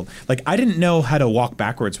to, you know, like I didn't know how to walk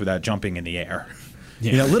backwards without jumping in the air.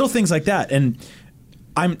 You know, little things like that. And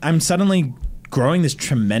I'm suddenly growing this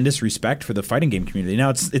tremendous respect for the fighting game community.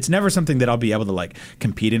 Now, it's never something that I'll be able to like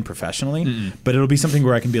compete in professionally, but it'll be something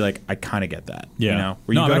where I can be like, I kind of get that. Yeah.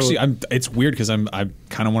 You know? No, it's weird because I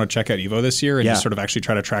kind of want to check out Evo this year and just sort of actually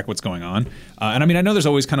try to track what's going on. And I mean, I know there's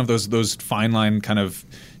always kind of those fine line kind of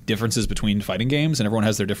differences between fighting games, and everyone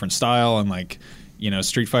has their different style. And like, you know,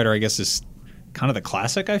 Street Fighter, I guess, is kind of the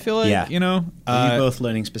classic. I feel like, you know, are you both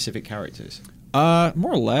learning specific characters?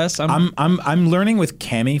 More or less. I'm learning with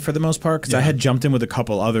Cammy for the most part because I had jumped in with a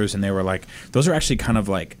couple others and they were like, those are actually kind of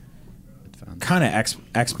like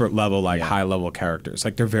expert level, like high level characters.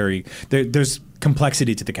 Like there's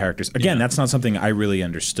complexity to the characters. Again, that's not something I really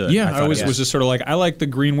understood. Yeah, I always was just sort of like, I like the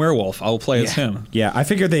green werewolf. I'll play as him. Yeah, I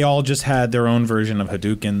figured they all just had their own version of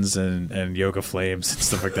Hadoukens and Yoga Flames and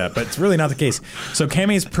stuff like that, but it's really not the case. So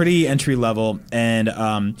Cammy's pretty entry level,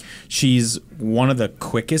 and she's one of the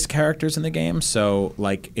quickest characters in the game, so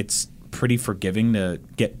like it's pretty forgiving to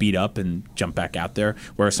get beat up and jump back out there,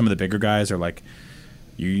 whereas some of the bigger guys are like,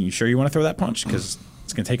 you sure you want to throw that punch? Because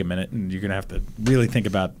it's going to take a minute, and you're going to have to really think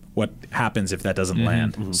about what happens if that doesn't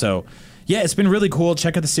land. So, yeah, it's been really cool.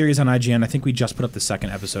 Check out the series on IGN. I think we just put up the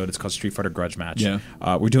 2nd episode. It's called Street Fighter Grudge Match. Yeah.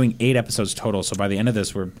 We're doing 8 episodes total, so by the end of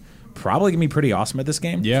this, we're probably going to be pretty awesome at this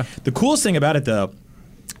game. Yeah. The coolest thing about it, though,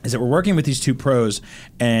 is that we're working with these 2 pros,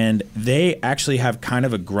 and they actually have kind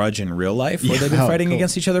of a grudge in real life where they've been fighting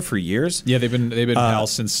against each other for years. Yeah, they've been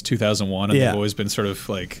pals since 2001, and they've always been sort of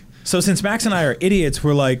like... So since Max and I are idiots,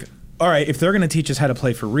 we're like, all right, if they're going to teach us how to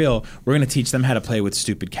play for real, we're going to teach them how to play with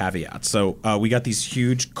stupid caveats. So we got these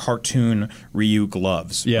huge cartoon Ryu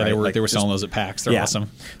gloves. Yeah, right? they were selling those at PAX. They're awesome.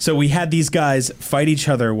 So we had these guys fight each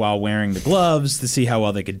other while wearing the gloves to see how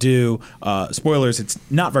well they could do. Spoilers, it's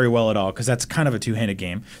not very well at all because that's kind of a two-handed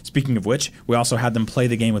game. Speaking of which, we also had them play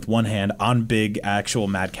the game with one hand on big actual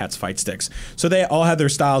Mad Catz fight sticks. So they all had their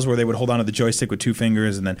styles where they would hold onto the joystick with 2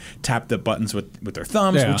 fingers and then tap the buttons with their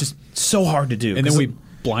thumbs, which is so hard to do. And then we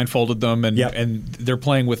blindfolded them, and they're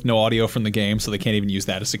playing with no audio from the game, so they can't even use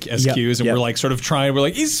that as cues. And we're like sort of trying. We're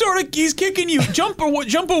like, he's kicking you. jump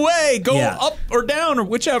away, go up or down or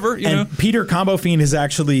whichever. You know. Peter Combo Fiend has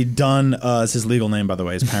actually done. It's his legal name, by the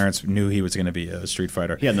way. His parents knew he was going to be a Street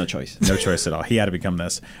Fighter. He had no choice. No choice at all. He had to become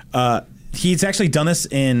this. He's actually done this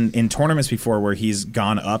in tournaments before, where he's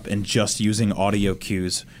gone up and just using audio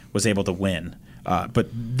cues was able to win. But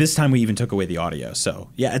this time we even took away the audio. So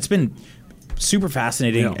yeah, it's been super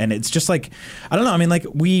fascinating, and it's just like, I don't know. I mean, like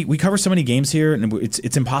we cover so many games here, and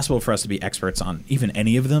it's impossible for us to be experts on even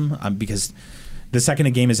any of them because the second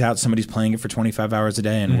a game is out, somebody's playing it for 25 hours a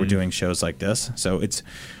day, and we're doing shows like this. So it's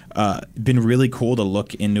been really cool to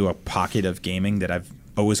look into a pocket of gaming that I've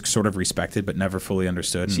always sort of respected but never fully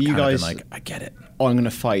understood. So and you guys, been like, I get it. I'm going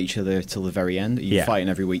to fight each other till the very end. Are you fighting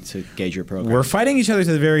every week to gauge your progress? We're fighting each other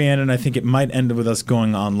to the very end, and I think it might end with us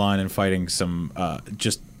going online and fighting some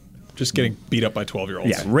just Just getting beat up by 12-year-olds.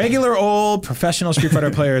 Yeah, regular old professional Street Fighter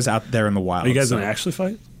players out there in the wild. Are you guys so- going to actually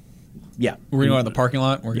fight? Yeah. We're going to go out in the parking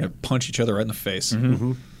lot. We're going to punch each other right in the face.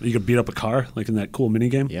 You could beat up a car, like in that cool mini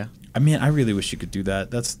game? Yeah. I mean, I really wish you could do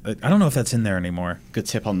that. I don't know if that's in there anymore. Good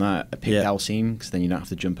tip on that. Pick Dalsim, because then you don't have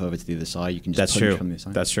to jump over to the other side. You can just That's punch true. from the other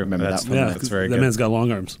side. That's true. Remember That's- that? Yeah, That's very that good. man's got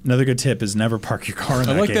long arms. Another good tip is never park your car in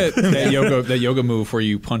I that like game. that yoga move where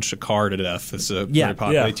you punch a car to death. It's very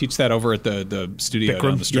popular. Yeah. They teach that over at the studio Bikram?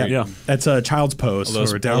 down the street. Yeah. That's a child's pose All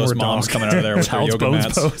those, or all downward those moms dog. coming out of there with their Child's yoga bones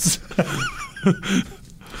mats. pose.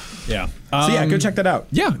 Yeah. So yeah, go check that out.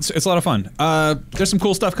 Yeah, it's a lot of fun. There's some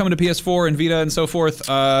cool stuff coming to PS4 and Vita and so forth.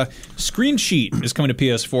 Screen Sheet is coming to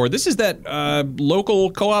PS4. This is that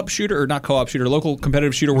local co-op shooter, or not co-op shooter, local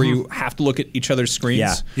competitive shooter where you have to look at each other's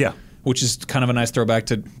screens. Yeah. Yeah. Which is kind of a nice throwback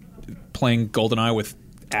to playing GoldenEye with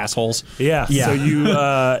assholes. Yeah. Yeah. So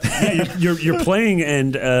you're playing,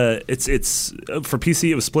 and it's for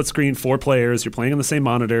PC. It was split screen, 4 players. You're playing on the same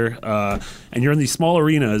monitor, and you're in these small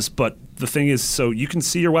arenas. But the thing is, so you can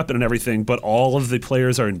see your weapon and everything, but all of the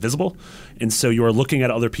players are invisible, and so you are looking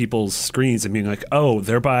at other people's screens and being like, oh,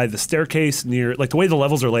 they're by the staircase near. Like the way the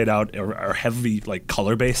levels are laid out are heavy, like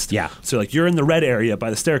color based. Yeah. So like you're in the red area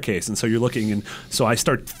by the staircase, and so you're looking, and so I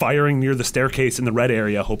start firing near the staircase in the red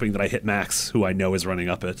area, hoping that I hit Max, who I know is running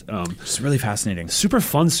up it. It's really fascinating. Super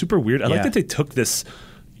fun, super weird. I like Yeah. that they took this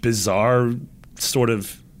bizarre sort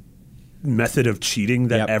of method of cheating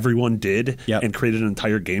that Yep. everyone did Yep. and created an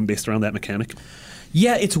entire game based around that mechanic.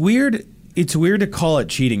 Yeah, it's weird. It's weird to call it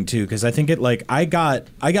cheating too, because I think it like I got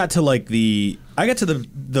to the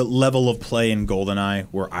level of play in GoldenEye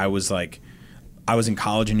where I was in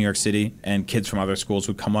college in New York City, and kids from other schools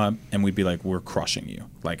would come up and we'd be like, "We're crushing you."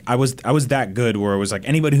 Like I was that good where it was like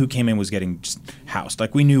anybody who came in was getting just housed.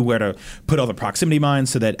 Like we knew where to put all the proximity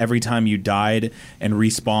mines so that every time you died and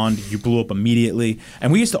respawned, you blew up immediately.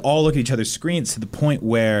 And we used to all look at each other's screens to the point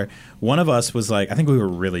where one of us was like, I think we were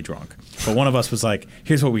really drunk, but one of us was like,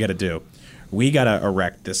 "Here's what we got to do. We got to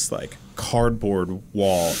erect this like cardboard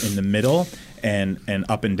wall in the middle and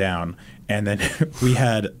up and down." And then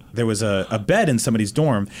there was a bed in somebody's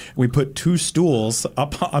dorm. We put 2 stools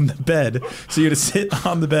up on the bed, so you had to sit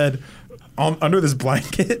on the bed under this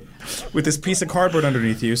blanket with this piece of cardboard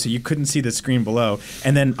underneath you, so you couldn't see the screen below.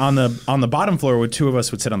 And then on the bottom floor, where 2 of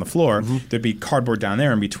us would sit on the floor, there'd be cardboard down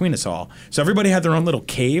there in between us all. So everybody had their own little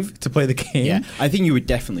cave to play the game. Yeah, I think you were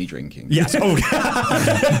definitely drinking. Yes. Oh,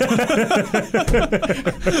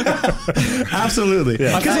 absolutely.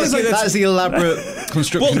 Because it was like That's the elaborate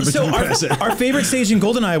construction of a so person. our favorite stage in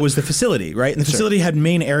GoldenEye was the facility, right? And the facility had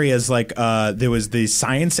main areas like there was the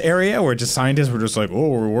science area where just scientists were just like, oh,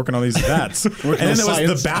 we're working on these bats. And then there was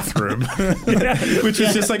the bathroom, which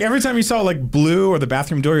was just like every time you saw like blue or the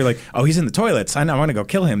bathroom door, you're like, oh, he's in the toilets. I know, I want to go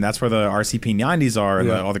kill him. That's where the RCP-90s are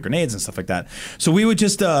and all the grenades and stuff like that. So we would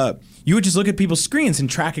just you would just look at people's screens and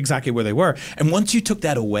track exactly where they were. And once you took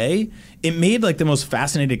that away, it made like the most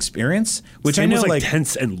fascinating experience. Which Same I know was like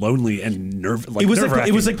tense and lonely and it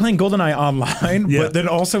was like playing GoldenEye online, Yeah. but then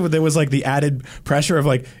also there was like the added pressure of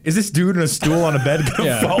like, is this dude in a stool on a bed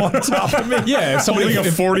gonna fall on top of me? Yeah, if somebody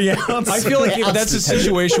holding a 40 ounce. I feel like that's a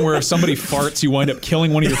situation where if somebody farts, you wind up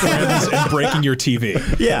killing one of your friends and breaking your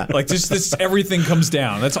TV. Yeah. Like this everything comes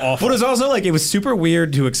down. That's awful. But it was also like it was super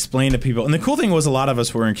weird to explain to people. And the cool thing was a lot of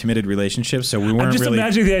us were in committed relationships, so we weren't I'm just really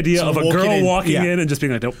imagining the idea of a girl walking yeah. in and just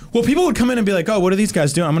being like, nope. Well, people would come in and be like, "Oh, what are these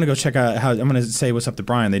guys doing? I'm gonna go check out how. I'm gonna say what's up to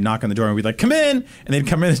Brian." They'd knock on the door and we'd like, "Come in," and they'd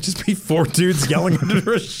come in and just be 4 dudes yelling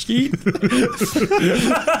under a sheet.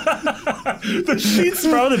 The sheets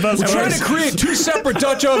are the best We're trying to create 2 separate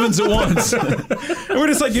Dutch ovens at once. And we're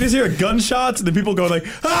just like, you just hear gunshots and the people going like,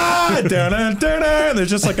 ah, da-da, da-da, and there's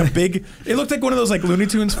just like a big. It looked like one of those like Looney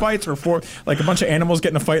Tunes fights where like a bunch of animals get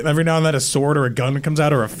in a fight and every now and then a sword or a gun comes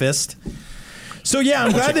out or a fist. So yeah,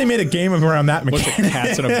 I'm glad they made a game around that Bunch of mechanic.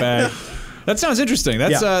 cats in a bag. That sounds interesting.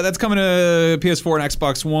 That's coming to PS4 and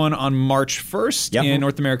Xbox One on March 1st Yep. in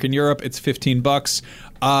North America and Europe. It's $15.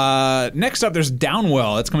 Next up, there's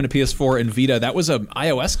Downwell. That's coming to PS4 and Vita. That was an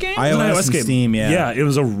iOS game? iOS and Steam, yeah. Yeah, it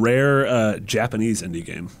was a rare Japanese indie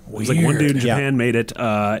game. It was like one dude in Weird. Japan made it.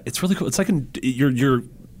 It's really cool. It's like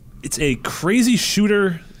it's a crazy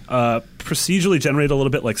shooter, procedurally generated a little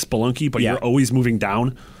bit like Spelunky, but Yeah. you're always moving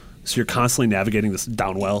down. So you're constantly navigating this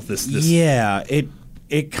downwell. This Yeah,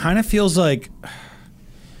 it kind of feels like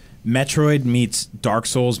Metroid meets Dark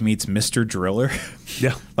Souls meets Mr. Driller.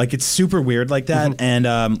 Yeah. Like it's super weird like that. Mm-hmm.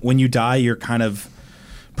 And when you die, you're kind of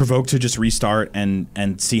provoked to just restart and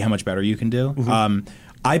see how much better you can do. Mm-hmm.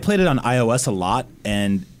 I played it on iOS a lot,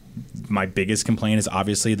 and my biggest complaint is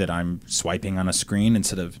obviously that I'm swiping on a screen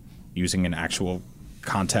instead of using an actual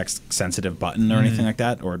context-sensitive button or anything like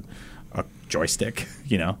that, or joystick,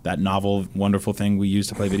 that novel, wonderful thing we use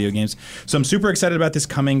to play video games. So I'm super excited about this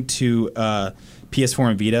coming to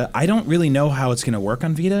PS4 and Vita. I don't really know how it's going to work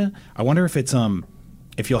on Vita. I wonder if it's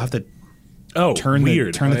if you'll have to turn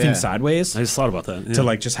weird. the thing sideways. I just thought about that.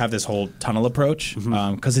 To just have this whole tunnel approach,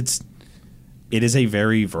 because it is a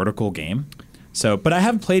very vertical game. So, but I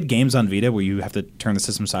have played games on Vita where you have to turn the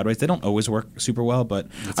system sideways. They don't always work super well, but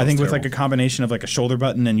I think with a combination of a shoulder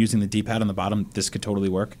button and using the D-pad on the bottom, this could totally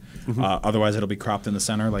work. Otherwise, it'll be cropped in the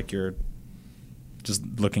center like you're just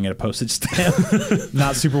looking at a postage stamp.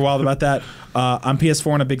 Not super wild about that. On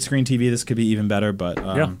PS4 and a big screen TV, this could be even better. But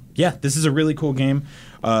this is a really cool game.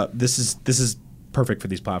 This is perfect for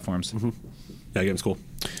these platforms. Yeah, game's cool.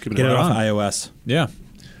 Get it off iOS. Yeah.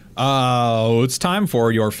 It's time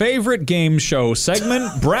for your favorite game show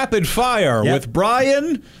segment, Rapid Fire, with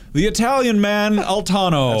Brian, the Italian man,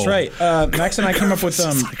 Altano. That's right. Max and I came up with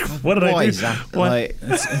what did I do? Exactly.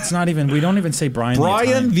 It's not even. We don't even say Brian.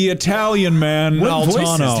 Brian, the Italian man, What voice is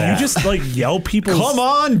Altano. that? You just yell people. Come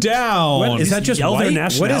on down. Is that just yell their white? What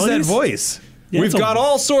is that nationalities? voice? Yeah, We've got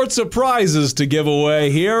all sorts of prizes to give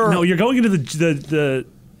away here. No, you're going into the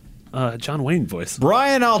John Wayne voice.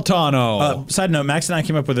 Brian Altano. Side note, Max and I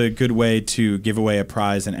came up with a good way to give away a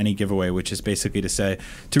prize in any giveaway, which is basically to say,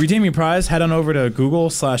 to redeem your prize, head on over to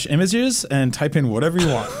Google/images and type in whatever you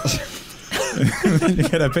want. You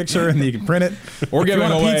get a picture and you can print it. We're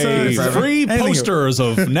giving away free posters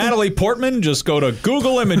of Natalie Portman. Just go to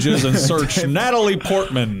Google Images and search Natalie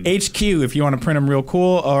Portman. HQ if you want to print them real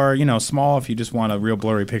cool, or small if you just want a real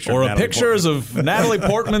blurry picture. Or of Natalie pictures Portman. of Natalie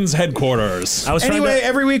Portman's headquarters. Anyway,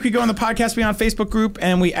 every week we go on the Podcast Beyond Facebook group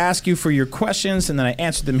and we ask you for your questions, and then I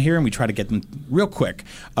answer them here and we try to get them real quick.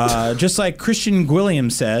 Just like Christian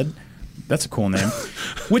Gwilliam said, that's a cool name.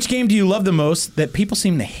 Which game do you love the most that people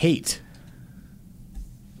seem to hate?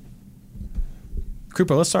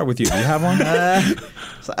 Cooper, let's start with you. Do you have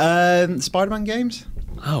one? Spider-Man games.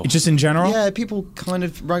 Oh, Just in general? Yeah, people kind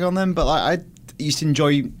of rag on them, but I used to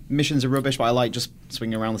enjoy missions are rubbish, but I like just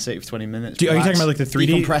swinging around the city for 20 minutes. Are you talking about the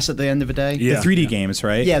 3D? Decompress at the end of the day. Yeah. The 3D games,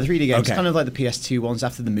 right? Yeah, the 3D games. Okay. Kind of like the PS2 ones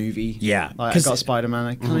after the movie. Yeah. I got Spider-Man.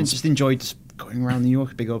 I kind of just enjoyed just going around New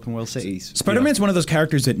York, big open world cities. Spider-Man's one of those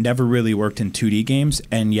characters that never really worked in 2D games,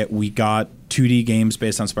 and yet we got 2D games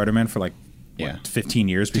based on Spider-Man for 15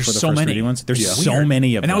 years before the so first many. 3D ones. There's so Weird.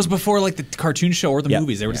 many of them. And that was before the cartoon show or the Yeah.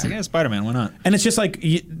 movies. They were just Spider-Man, why not? And it's just I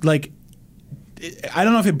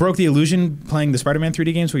don't know if it broke the illusion playing the Spider-Man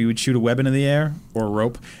 3D games where you would shoot a web into the air or a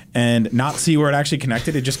rope and not see where it actually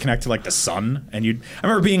connected. It just connected the sun. And I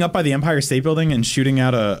remember being up by the Empire State Building and shooting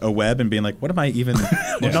out a web and being like, what am I even...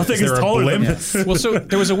 Nothing is there a taller than blimp? this. Well, so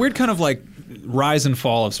there was a weird kind of rise and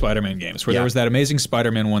fall of Spider-Man games where there was that Amazing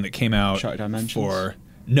Spider-Man one that came out Shattered Dimensions?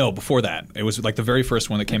 No, before that. It was the very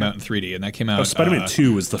first one that came out in 3D, and that came out... Spider-Man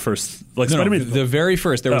 2 was the first. Spider-Man. The very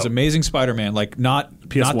first. There was Amazing Spider-Man, not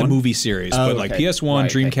PS1? the movie series, but okay. PS1,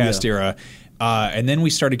 Right, Dreamcast era. And then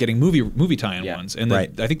we started getting movie tie-in Yeah. ones. And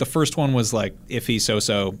Right. I think the first one was iffy,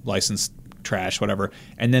 so-so, licensed trash, whatever.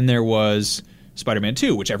 And then there was Spider-Man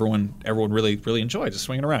 2, which everyone really, really enjoyed, just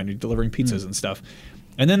swinging around, you're delivering pizzas and stuff.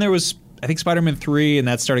 And then there was... I think Spider-Man 3, and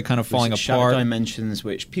that started kind of falling Shattered apart. Dimensions,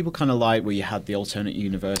 which people kind of like, where you had the alternate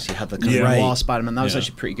universe, you had the kind Yeah. of Right. noir Spider-Man. That was Yeah.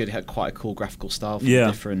 actually pretty good. It had quite a cool graphical style for Yeah.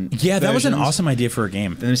 different Yeah, that was an versions. awesome idea for a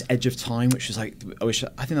game. Then there's Edge of Time, which was I think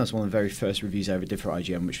that was one of the very first reviews I ever did for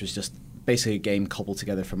IGN, which was just basically a game cobbled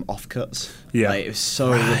together from offcuts. Yeah. It was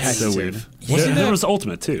so repetitive. So weird. Wasn't There that- was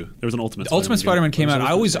Ultimate too. There was an Ultimate. Ultimate Spider-Man came out.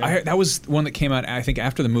 Right? That was one that came out. I think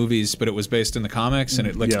after the movies, but it was based in the comics, and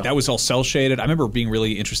Yeah. that was all cell shaded. I remember being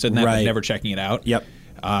really interested in that, but Right. never checking it out. Yep.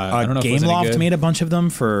 I don't know if it was any GameLoft good. made a bunch of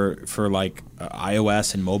them for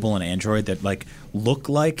iOS and mobile and Android that look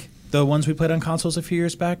like the ones we played on consoles a few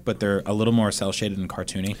years back, but they're a little more cel shaded and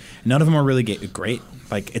cartoony. None of them are really great.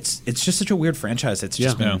 It's just such a weird franchise. It's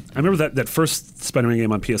just been. I remember that first Spider-Man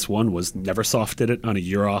game on PS1 was Neversoft did it on a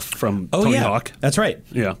year off from Tony Hawk. That's right.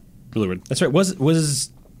 Yeah, really weird. That's right. Was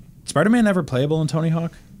Spider-Man ever playable in Tony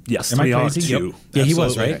Hawk? Yes, Am Tony I Hawk crazy? 2. Yep. Yeah, he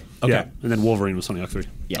was, Absolutely. right? Okay. Yeah, and then Wolverine was Tony Hawk 3.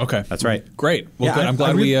 Yeah. Okay, That's right. Great. Well, Yeah, good. I'm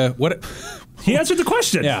glad we. What? He answered the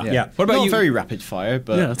question. Yeah. Yeah. What about Not you? very rapid fire,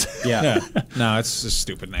 but Yeah. Yeah. No, it's a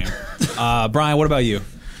stupid name. Brian, what about you?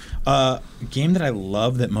 Game that I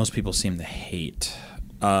love that most people seem to hate.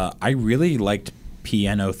 I really liked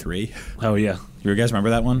Piano 3. Oh yeah. You guys remember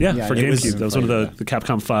that one? Yeah, for it was- GameCube. That was one of the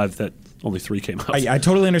Capcom 5 that only 3 came out. I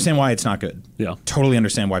totally understand why it's not good. Yeah. Totally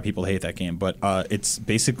understand why people hate that game. But it's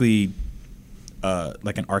basically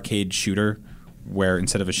like an arcade shooter where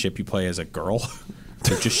instead of a ship you play as a girl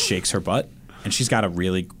who just shakes her butt. And she's got a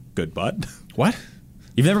really good butt. What?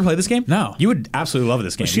 You've never played this game? No. You would absolutely love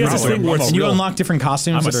this game. She has this thing where and you unlock different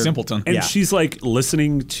costumes. I'm a that are- simpleton. And she's like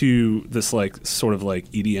listening to this like sort of like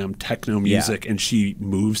EDM techno music, and she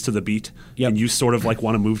moves to the beat. Yep. And you sort of like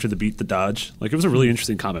want to move to the beat to dodge. Like it was a really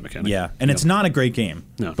interesting combat mechanic. Yeah, and it's not a great game.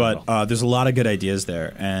 No, but not there's a lot of good ideas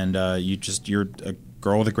there, and you're a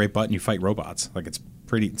girl with a great butt and you fight robots. Like it's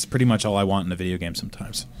pretty much all I want in a video game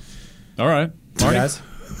sometimes. All right, Marty, guys.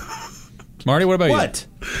 Marty, what about you? What?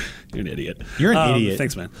 You're an idiot. You're an idiot.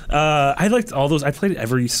 Thanks, man. I liked all those. I played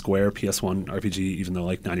every Square PS1 RPG, even though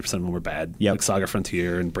like 90% of them were bad. Yep. Like Saga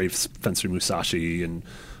Frontier and Brave Fencer Musashi and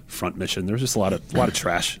Front Mission. There was just a lot of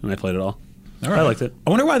trash, and I played it all. All right. I liked it. I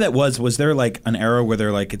wonder why that was. Was there like an era where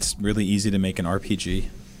they're like it's really easy to make an RPG?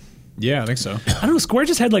 Yeah, I think so. I don't know. Square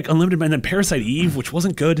just had like unlimited, and then Parasite Eve, which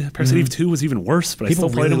wasn't good. Parasite Eve 2 was even worse, but People I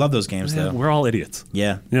still played really them. love those games, Yeah, though. we're all idiots.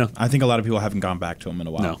 Yeah, Yeah. I think a lot of people haven't gone back to them in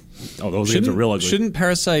a while. No. Oh, those games are real ugly. Shouldn't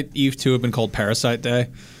Parasite Eve 2 have been called Parasite Day?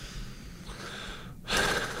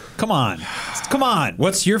 Come on.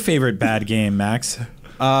 What's your favorite bad game, Max?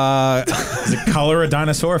 Is it Color a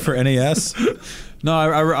Dinosaur for NES? No,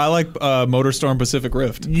 I like MotorStorm Pacific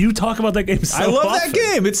Rift. You talk about that game so I love often. that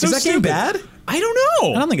game. It's so Is that game stupid. bad? I don't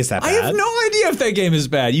know. I don't think it's that I have bad. no idea if that game is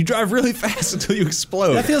bad. You drive really fast until you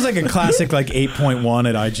explode. That feels like a classic, like 8.1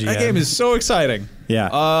 at IGN. That game is so exciting. Yeah.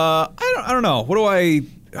 I don't know. What do I?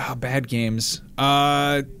 Bad games.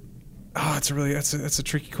 That's a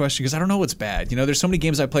tricky question because I don't know what's bad. You know, there's so many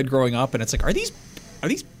games I played growing up, and it's like, are these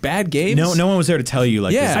bad games? No one was there to tell you.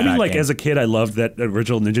 Like, Yeah. this is a I mean, bad like game. as a kid, I loved that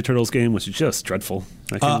original Ninja Turtles game, which was just dreadful.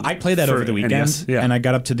 I played that for over the weekend, NES, yeah. and I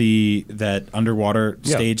got up to that underwater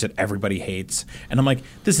stage that everybody hates, and I'm like,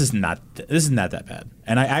 this is not that bad.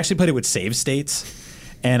 And I actually played it with save states,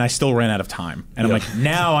 and I still ran out of time. And I'm like,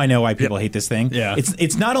 now I know why people hate this thing. Yeah.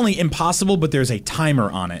 It's not only impossible, but there's a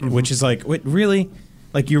timer on it, which is like, wait, really?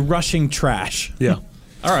 Like you're rushing trash. Yeah.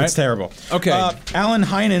 All right. It's terrible. Okay. Alan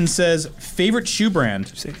Heinen says, favorite shoe brand?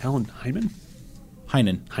 Did you say Alan Hyman?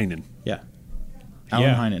 Heinen. Yeah. Alan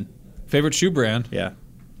Yeah. Heinen. Favorite shoe brand? Yeah.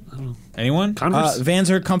 Anyone? Converse?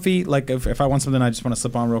 Vans are comfy. Like if I want something I just want to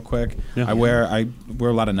slip on real quick. Yeah. I wear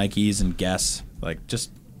a lot of Nikes and Guess. Like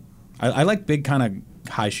just I like big kind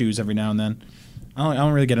of high shoes every now and then. I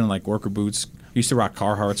don't really get into like worker boots. I used to rock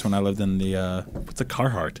Carhartts when I lived in the. What's a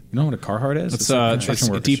Carhartt? You know what a Carhartt is? It's like construction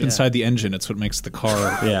worker deep shit. inside the engine. It's what makes the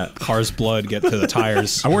car's blood get to the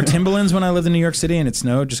tires. I wore Timberlands when I lived in New York City, and it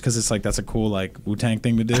snowed just because it's like that's a cool like Wu-Tang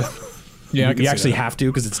thing to do. Yeah, I can you see actually that. have to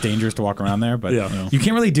because it's dangerous to walk around there. But Yeah. you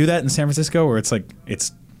can't really do that in San Francisco, where it's like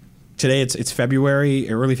today it's February,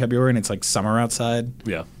 early February, and it's like summer outside.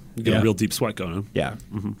 Yeah. You get Yeah. a real deep sweat going on. Yeah.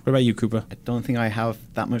 What about you, Koopa? I don't think I have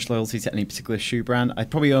that much loyalty to any particular shoe brand.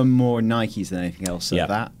 I'd probably own more Nikes than anything else. So Yeah.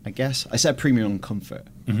 that, I guess. I said premium on comfort.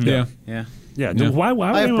 Yeah. Yeah. Yeah. No, why would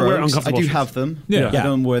I have anyone wear Brogues. I uncomfortable do shoes? have them. Yeah. I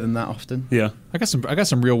don't wear them that often. Yeah. I got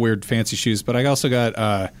some real weird fancy shoes, but I also got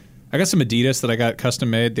some Adidas that I got custom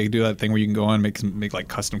made. They do that thing where you can go on and make like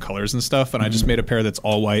custom colors and stuff. And I just made a pair that's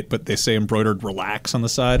all white, but they say embroidered "relax" on the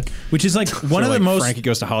side. Which is like one They're of the like most. Frankie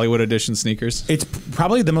Goes to Hollywood edition sneakers. It's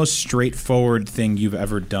probably the most straightforward thing you've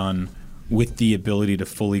ever done with the ability to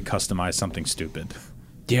fully customize something stupid.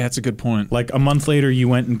 Yeah, that's a good point. Like a month later, you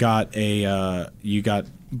went and got the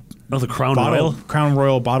Crown Royal? Crown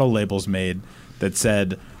Royal bottle labels made that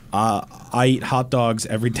said, I eat hot dogs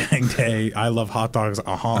every dang day. I love hot dogs.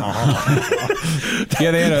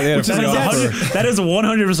 Yeah, they had a free offer. That is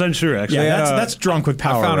 100% true, actually. Yeah, Yeah, that's drunk with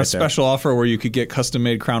power. I found right a special offer where you could get custom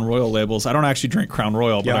made Crown Royal labels. I don't actually drink Crown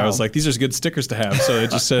Royal, but Yeah. I was like, these are good stickers to have. So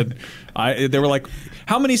it just said, they were like,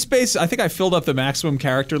 how many space? I think I filled up the maximum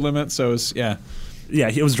character limit. So it was, yeah. Yeah,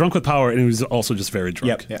 he was drunk with power, and he was also just very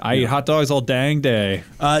drunk. Yep. I eat hot dogs all dang day.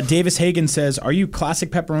 Davis Hagen says, "Are you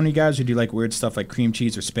classic pepperoni guys, or do you like weird stuff like cream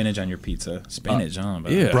cheese or spinach on your pizza?" Spinach, I don't know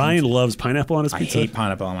about yeah. that. Brian loves pineapple on his I pizza. hate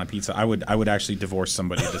pineapple on my pizza. I would actually divorce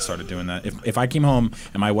somebody that started doing that. If I came home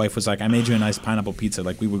and my wife was like, "I made you a nice pineapple pizza,"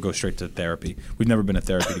 like we would go straight to therapy. We've never been to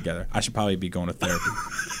therapy together. I should probably be going to therapy.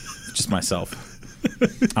 Just myself.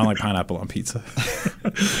 I don't like pineapple on pizza.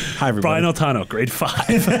 Hi, everybody. Brian Altano, grade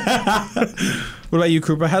 5. What about you,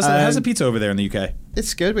 Krupa? How's the pizza over there in the UK?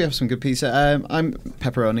 It's good. We have some good pizza. I'm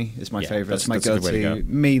pepperoni is my Yeah, favorite. That's my that's a good way to go-to. go.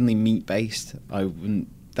 Mainly meat based. I wouldn't.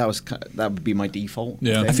 That would be my default.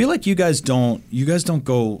 Yeah. thing. I feel like you guys don't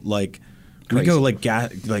go like we Crazy. go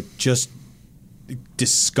like just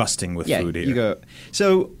disgusting with food here. you go.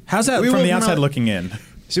 So How's that we from were the walking outside around- looking in?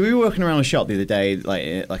 So we were walking around a shop the other day,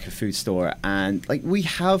 like a food store, and like we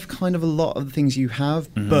have kind of a lot of the things you have,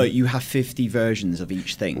 but you have 50 versions of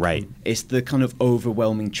each thing. Right. It's the kind of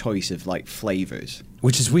overwhelming choice of like flavors.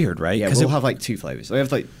 Which is weird, right? Yeah, 'Cause we'll have like two flavors. We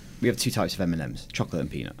have 2 types of M&Ms, chocolate and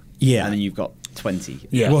peanut. Yeah. And then you've got 20.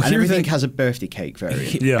 Yeah. Well, and here's everything the- has a birthday cake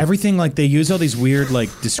variant. Yeah. Everything, like, they use all these weird, like,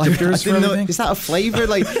 I descriptors for didn't know, everything. is that a flavor?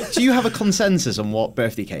 Like, do you have a consensus on what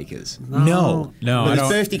birthday cake is? No. No, I There's don't.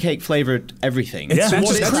 birthday cake flavored everything. It's That's what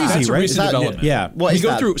just is crazy, that? that's a right? recent Is that- development. Yeah. What we is go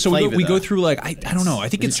that through. So flavor we go there? through like I don't know. I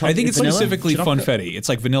think Is it's it vanilla? specifically Chocolate? funfetti. It's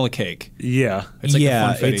like vanilla cake. Yeah. It's like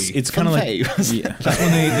yeah, the funfetti. it's kind of like Funfetti? yeah. That's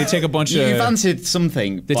when they take a bunch You've of answered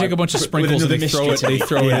something. they take a bunch of sprinkles and they throw it. They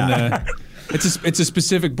throw it in the. It's a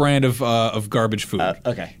specific brand of garbage food.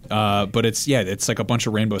 Okay. But it's like a bunch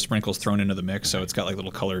of rainbow sprinkles thrown into the mix, so it's got like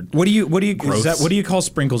little colored. What do you Growths. what do you call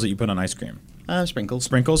sprinkles that you put on ice cream? Sprinkles.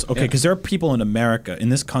 Sprinkles? Okay, because there are people in America, in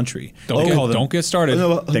this country, Don't get started.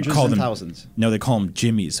 No, they hundreds call and them thousands. No, they call them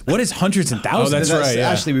jimmies. What is hundreds and thousands? that's right, yeah.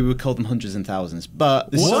 Actually, we would call them hundreds and thousands. But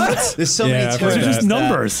there's What? there's so Yeah, many I've terms. heard Those are just that.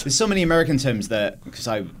 numbers. There's so many American terms that, because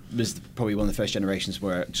I was probably one of the first generations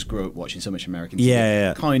where I just grew up watching so much American TV.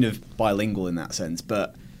 Yeah. Kind of bilingual in that sense.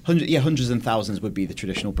 But hundreds and thousands would be the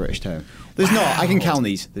traditional British term. There's not. I can count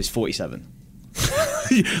these. There's 47.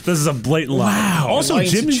 This is a blatant lie. Wow. Also, Lying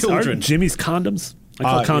to Jimmy's children. Jimmy's condoms. I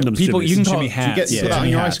call condoms people- Jimmy's. you can call Jimmy it- hats. You get to yeah, put that on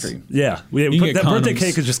Jimmy your hats. ice cream. Yeah, can get that birthday condoms.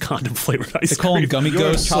 cake is just condom flavored ice They call them cream. gummy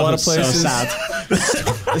ghosts a lot of places. So sad.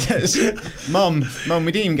 Mum,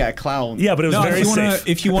 we didn't even get a clown. Yeah, but it was No, very safe.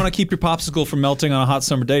 if you want to keep your popsicle from melting on a hot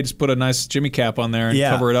summer day, just put a nice Jimmy cap on there and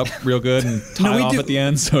Yeah. cover it up real good and tie No, it we off do- at the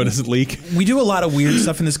end so it doesn't leak. We do a lot of weird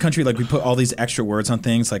stuff in this country. Like we put all these extra words on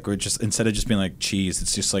things. Like we're just instead of just being like cheese,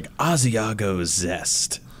 it's just like Asiago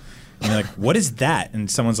zest. And you're like, what is that? And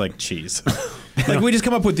someone's like, cheese. Like we just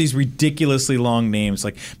come up with these ridiculously long names,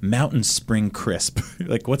 like Mountain Spring Crisp.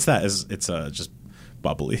 Like what's that? It's just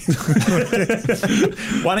bubbly.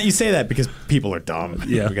 Why don't you say that? Because people are dumb.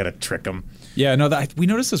 Yeah. We got to trick them. Yeah, no, we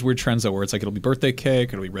noticed those weird trends though, where it's like it'll be birthday cake,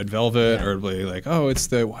 it'll be red velvet, or it'll be like, oh, it's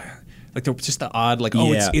just the odd, like,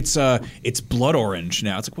 oh, Yeah. it's blood orange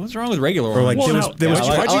now. It's like, what's wrong with regular orange? Or like there was why'd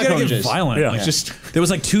you I like gotta get oranges. violent? Yeah. Like, Yeah. just There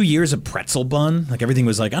was like 2 years of pretzel bun. Like everything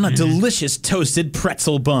was like on a delicious toasted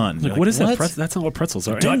pretzel bun. You're Like, what is that? what? That's not what pretzels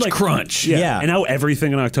are. Dutch And, like, crunch. Yeah. And now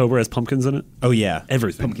everything in October has pumpkins in it. Oh yeah,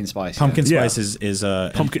 Everything. Pumpkin spice. pumpkin Yeah. spice is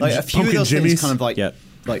Pumpkin. Like a few pumpkin of those Jimmy's. things kind of like Yeah.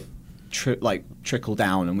 like trickle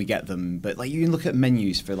down and we get them. But like you can look at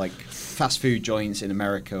menus for like fast food joints in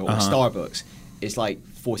America or Starbucks. It's like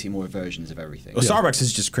 40 more versions of everything. Well, Starbucks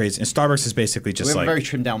is just crazy. And Starbucks is basically We just have like a very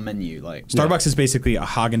trimmed down menu. Like Starbucks is basically a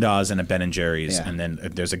Haagen-Dazs and a Ben and Jerry's, Yeah. and then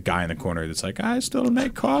there's a guy in the corner that's like, I still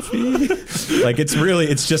make coffee. Like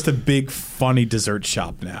it's just a big funny dessert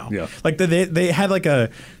shop now. Yeah. Like they had like a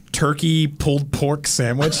turkey pulled pork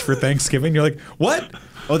sandwich for Thanksgiving. You're like, what?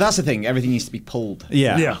 Oh, that's the thing. Everything needs to be pulled.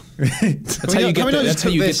 Yeah. Yeah. that's how you get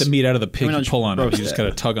the meat out of the pig. Can we You not pull on it. roast You just it?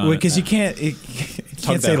 gotta tug on it. Because you can't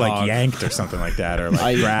Tug say that like hog. yanked or something like that, or like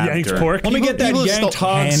I- grabbed Yanked or pork. Let me get that People have yanked stopped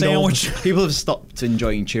hog handled. sandwich. People have stopped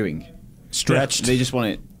enjoying chewing. stretched. They just want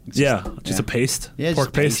it. Yeah, just a paste. Yeah,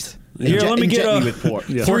 pork just paste. Here, let me get inject a- me with pork.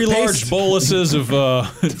 Yeah. Three Pork large paste. boluses of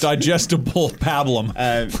digestible pablum.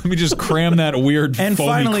 Let me just cram that weird And foamy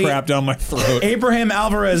finally, crap down my throat. Abraham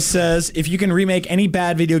Alvarez says, if you can remake any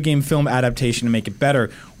bad video game film adaptation and make it better,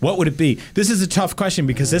 what would it be? This is a tough question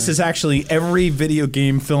because this is actually every video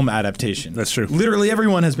game film adaptation. That's true. Literally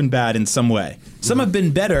everyone has been bad in some way. Some have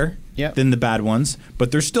been better Yep. than the bad ones,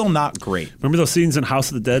 but they're still not great. Remember those scenes in House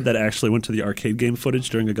of the Dead that actually went to the arcade game footage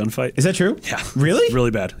during a gunfight? Is that true? Yeah. Really? Really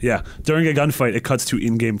bad. Yeah. During a gunfight, it cuts to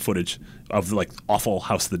in-game footage of the like awful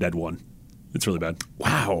House of the Dead one. It's really bad.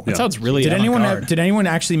 Wow. That sounds really Did avant-garde. anyone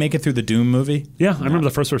actually make it through the Doom movie? Yeah, I remember the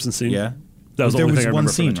first person scene. Yeah. That was the There only was thing I one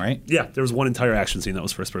remember from scene, it. right? Yeah, there was one entire action scene that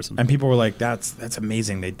was first person. And people were like, "That's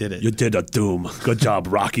amazing. They did it." You did a Doom. Good job,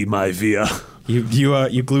 Rocky Maivia.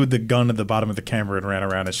 You glued the gun at the bottom of the camera and ran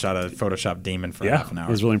around and shot a Photoshop demon for Yeah, half an hour.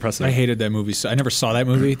 it was really impressive. I hated that movie. So I never saw that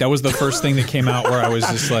movie. That was the first thing that came out where I was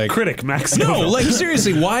just like, Critic Max no, Nova. like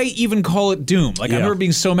seriously, why even call it Doom? Like I Yeah. remember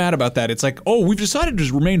being so mad about that. It's like, oh, we've decided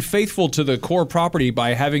to remain faithful to the core property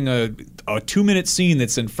by having a 2-minute scene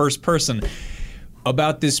that's in first person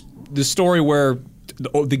about this story where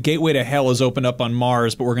the gateway to hell is opened up on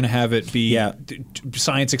Mars, but we're going to have it be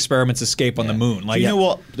science experiments escape on the moon. Like, Do you know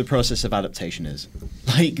what the process of adaptation is?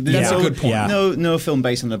 Like, That's a good point. Yeah. No film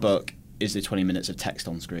based on the book is the 20 minutes of text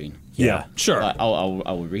on screen. Yeah. Sure. Like, I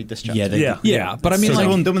will read this chapter. Yeah, they- Yeah. Yeah, but I mean, So is like,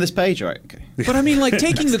 everyone done with this page? All right. Okay. but I mean, like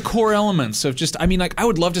taking the core elements of just, I mean, like I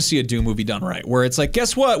would love to see a Doom movie done right, where it's like,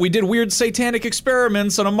 guess what? We did weird satanic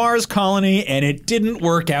experiments on a Mars colony, and it didn't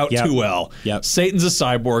work out Yep. too well. Yep. Satan's a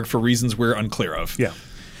cyborg for reasons we're unclear of. Yeah.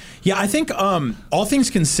 Yeah, I think all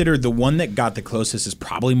things considered, the one that got the closest is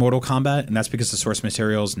probably Mortal Kombat, and that's because the source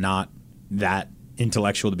material is not that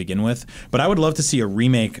intellectual to begin with. But I would love to see a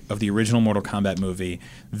remake of the original Mortal Kombat movie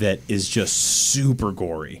that is just super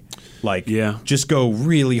gory. Like, just go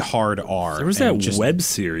really hard R. There was that web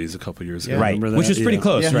series a couple years ago. Right, Remember that? which is pretty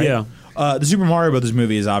close, right? Yeah. The Super Mario Brothers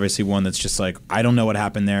movie is obviously one that's just like, I don't know what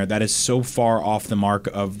happened there. That is so far off the mark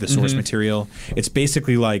of the source material. It's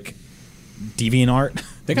basically like DeviantArt.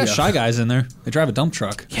 They got Shy Guys in there. They drive a dump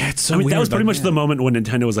truck. Yeah, it's so I mean, weird. that was pretty much the moment when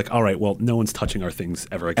Nintendo was like, all right, well, no one's touching our things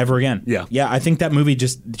ever again. Yeah. I think that movie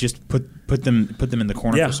just put them in the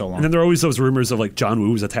corner for so long. And then there are always those rumors of like John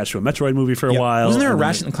Woo was attached to a Metroid movie for a while. Wasn't there a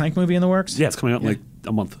Ratchet and Clank movie in the works? Yeah, it's coming out in like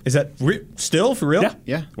a month. Is that still for real?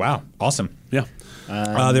 Yeah. Wow, awesome. Yeah.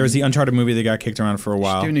 There was the Uncharted movie that got kicked around for a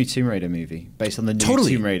while. Do a new Tomb Raider movie based on the new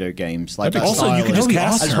Tomb Raider games. Like Also, you can just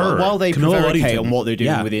cast her. While they Camilla prevaricate Waddington. on what they're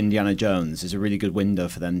doing with Indiana Jones, is a really good window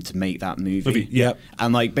for them to make that movie. Yep.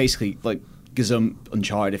 And like basically like gazump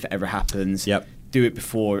Uncharted if it ever happens. Yep. Do it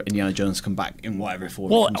before Indiana Jones come back in whatever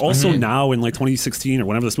form. Well, it comes also back. now in like 2016 or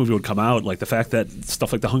whenever this movie would come out, like the fact that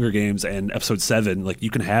stuff like The Hunger Games and Episode 7, like you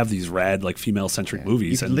can have these rad like female-centric you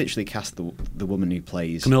movies. could And literally cast the woman who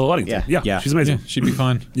plays Camilla Waddington. Yeah, she's amazing. Yeah, she'd be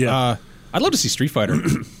fun. Yeah. I'd love to see Street Fighter.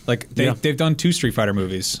 Like they've done 2 Street Fighter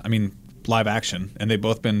movies. I mean, live action, and they've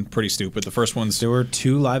both been pretty stupid. The first one's There were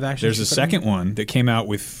 2 live action. there's a second one that came out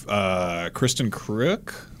with Kristen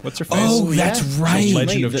Kruk. What's her face? Oh, that's right. The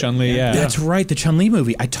Legend of Chun-Li. Yeah. That's right. The Chun-Li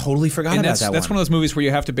movie. I totally forgot And about that that's one. one of those movies where you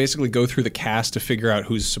have to basically go through the cast to figure out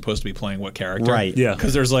who's supposed to be playing what character. Right. Yeah.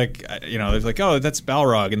 Because there's like, there's like, oh, that's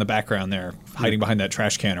Balrog in the background there, hiding behind that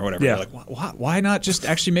trash can or whatever. Yeah. You're like, why not just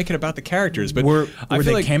actually make it about the characters? But Were I feel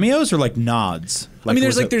they like, cameos or like nods? I mean,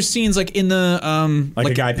 was it- there's scenes like in the like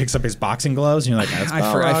a guy picks up his boxing gloves and you're like, that's I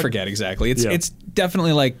Balrog. forget exactly. It's Yeah. it's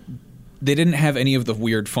definitely like they didn't have any of the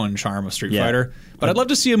weird fun charm of Street Yeah. Fighter. But I'd love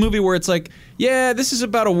to see a movie where it's like, yeah, this is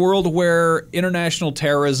about a world where international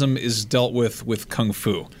terrorism is dealt with kung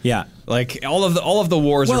fu. Yeah. Like all of the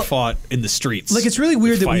wars Well, are fought in the streets. Like, it's really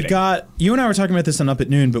weird that we fighting. got, you and I were talking about this on Up at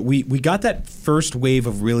Noon, but we got that first wave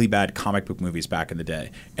of really bad comic book movies back in the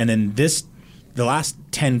day. And then the last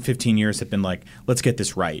 10, 15 years have been like, let's get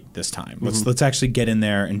this right this time. Let's actually get in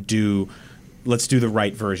there and let's do the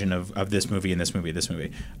right version of this movie and this movie and this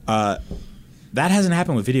movie. That hasn't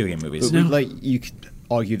happened with video game movies. But like you could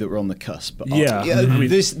argue that we're on the cusp. But Yeah.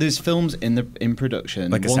 there's films in production,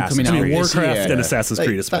 Like one Assassin's coming out Creed. this Warcraft year, and Assassin's like,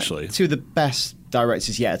 Creed especially. two of the best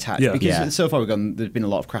directors yet attached. Yeah. Because Yeah. so far there's been a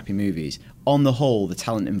lot of crappy movies. On the whole, the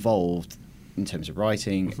talent involved in terms of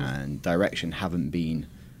writing and direction haven't been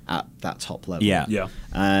at that top level. Yeah. Yeah.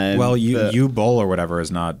 Well, but- you Bull or whatever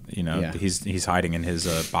is not, Yeah. he's hiding in his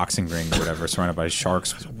boxing ring or whatever, surrounded by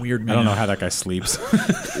sharks. weird I don't man. know how that guy sleeps.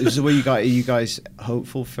 So are you guys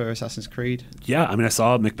hopeful for Assassin's Creed? Yeah, I mean, I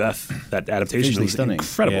saw Macbeth, that adaptation. Visually It was stunning.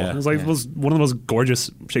 incredible. Yeah. It was like it was one of the most gorgeous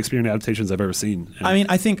Shakespearean adaptations I've ever seen. And I mean,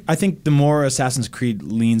 I think the more Assassin's Creed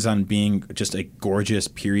leans on being just a gorgeous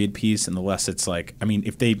period piece, and the less it's like, I mean,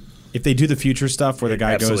 if they do the future stuff where the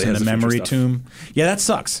guy goes absolutely in has the the future memory stuff. tomb, yeah, that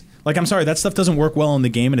sucks. Like, I'm sorry, that stuff doesn't work well in the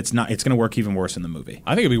game, and it's going to work even worse in the movie.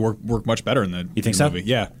 I think it'd be work much better in the You think the so? movie.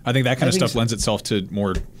 Yeah, I think that kind of think stuff so. lends itself to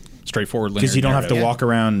more straightforward linear Because you don't have to narrative. walk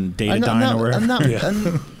around Datadyne or wherever.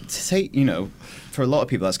 And to take, for a lot of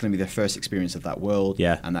people, that's going to be their first experience of that world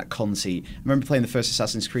Yeah. and that conceit. I remember playing the first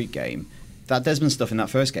Assassin's Creed game. That Desmond stuff in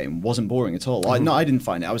that first game wasn't boring at all. No, I didn't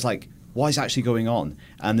find it. I was like, what is actually going on?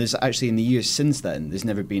 And there's actually, in the years since then, there's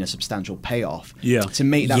never been a substantial payoff to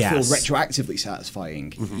make that feel Yes. retroactively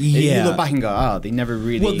satisfying. Yeah. You look back and go, they never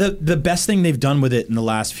really... Well, the best thing they've done with it in the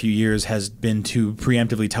last few years has been to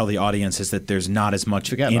preemptively tell the audiences that there's not as much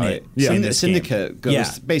Forget in about it. it. in this game. Syndicate goes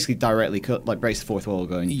Yeah. basically directly like breaks the fourth wall,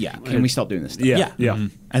 going, Yeah. can we stop doing this stuff? yeah, Yeah. yeah.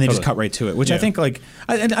 And they just Totally. cut right to it, which I think, like,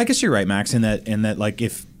 I guess you're right, Max, in that like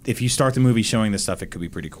if you start the movie showing this stuff, it could be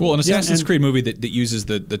pretty cool. Well, an Assassin's and- Creed movie that uses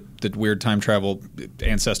the weird time travel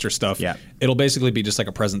ancestor stuff, Yeah. it'll basically be just like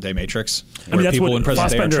a present day Matrix. I mean, Where that's people what in present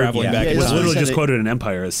day are Fassbender traveling back Yeah, in was yeah, time. literally Said just it- quoted in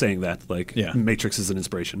Empire as saying that, like, Yeah. Matrix is an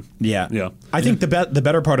inspiration. yeah, Yeah. I think the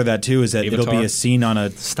better part of that too is that it'll be Avatar. a scene on a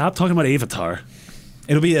Stop talking about Avatar.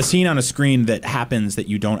 It'll be a scene on a screen that happens that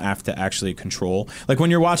you don't have to actually control. Like when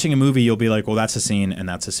you're watching a movie, you'll be like, well, that's a scene and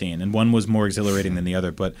that's a scene. And one was more exhilarating than the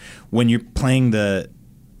other. But when you're playing the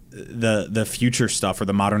future stuff or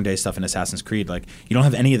the modern day stuff in Assassin's Creed, like you don't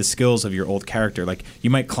have any of the skills of your old character. Like you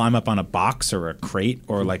might climb up on a box or a crate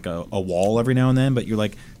or like a wall every now and then, but you're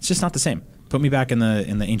like, it's just not the same. Put me back in the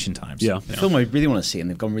ancient times. Yeah. The film I really want to see, and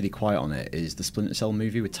they've gone really quiet on it, is the Splinter Cell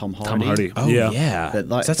movie with Tom Hardy. Tom Hardy. Oh yeah. But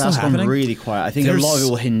like, Is that still that's gone happening? really quiet. I think a lot of it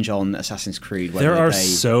will hinge on Assassin's Creed. There whether are they-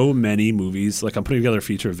 so many movies. Like I'm putting together a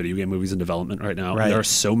feature of video game movies in development right now. Right. And there are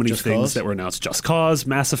so many Just things Cause? that were announced. Just Cause,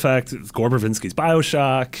 Mass Effect, Gore Verbinski's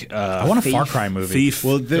BioShock. I want a Far Cry movie. Thief.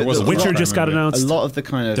 Well, There was a Witcher Far Cry just got movie. announced. A lot of the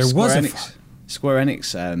kind of There was Square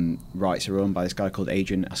Enix rights are owned by this guy called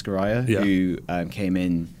Adrian Ascaraya, Yeah. who came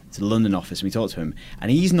in to the London office, and we talked to him,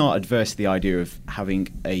 and he's not adverse to the idea of having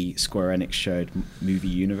a Square Enix shared movie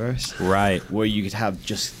universe, Right. where you could have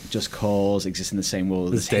just Cause exist in the same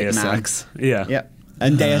world This as Deus Hitman. Ex. Yeah. Yeah.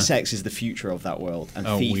 And Deus Ex is the future of that world, and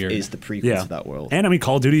Oh, Thief weird. is the prequel Yeah. to that world. And I mean,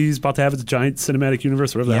 Call of Duty is about to have its giant cinematic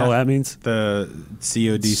universe, whatever the hell that means. The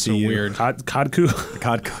CODC. So weird. Kodku.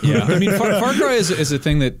 Yeah, I mean, Far Cry is a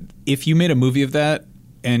thing that if you made a movie of that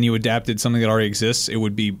and you adapted something that already exists, it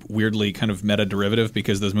would be weirdly kind of meta derivative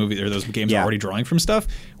because those movies or those games Yeah. are already drawing from stuff.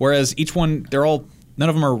 Whereas each one, none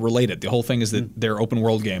of them are related. The whole thing is that they're open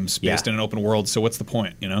world games based in an open world. So what's the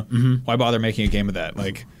point? You know, why bother making a game of that?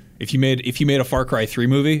 Like if you made a Far Cry 3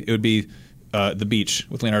 movie, it would be The Beach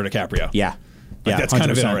with Leonardo DiCaprio. Yeah. Like, that's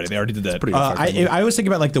kind of it 100%. already. They already did that. I always think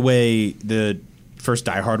about like the way the first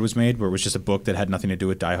Die Hard was made, where it was just a book that had nothing to do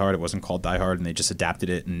with Die Hard. It wasn't called Die Hard, and they just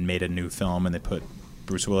adapted it and made a new film, and they put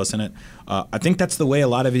Bruce Willis in it. I think that's the way a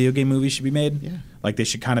lot of video game movies should be made. Yeah. Like they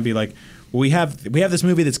should kind of be like, well, we have this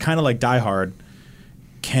movie that's kind of like Die Hard.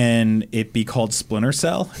 Can it be called Splinter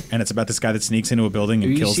Cell? And it's about this guy that sneaks into a building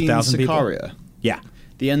and Have you kills seen 1,000 people. Sicario? Yeah,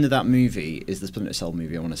 The end of that movie is the Splinter Cell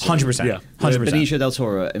movie, I want to say. 100%. Yeah. 100%. Benicio del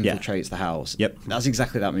Toro infiltrates the house. Yep. That's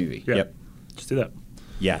exactly that movie. Yeah. Yep. Just do that.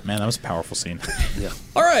 Yeah, man, that was a powerful scene.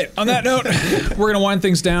 All right. On that note, we're going to wind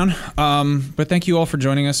things down. But thank you all for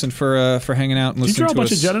joining us and for hanging out and Did you listening draw a to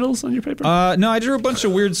bunch us. of genitals on your paper? No, I drew a bunch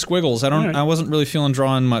of weird squiggles. right. I wasn't really feeling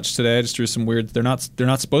drawing much today. I just drew some weird. They're not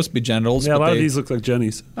supposed to be genitals. yeah, a but lot of they- these look like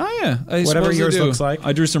Jenny's. Oh yeah, I Whatever suppose yours they do. looks like.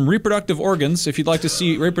 I drew some reproductive organs. If you'd like to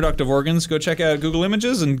see reproductive organs, go check out Google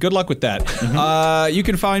Images, and good luck with that. You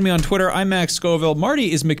can find me on Twitter. I'm Max Scoville.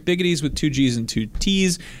 Marty is McBiggities with 2 G's and 2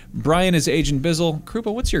 T's. Brian is Agent Bizzle.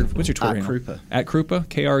 Krupa, what's your Twitter At handle? Krupa. At Krupa,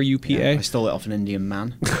 Krupa. I stole it off an Indian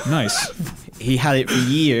man. Nice. He had it for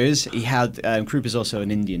years. He had Krupa is also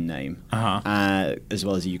an Indian name, as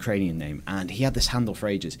well as a Ukrainian name, and he had this handle for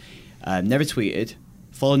ages. Never tweeted,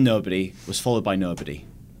 followed nobody, was followed by nobody.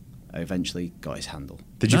 I eventually got his handle.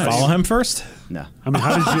 Did you follow him first? No, I mean,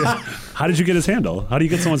 how did you get his handle? How do you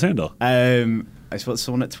get someone's handle? I spoke to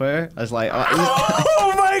someone at Twitter. I was like,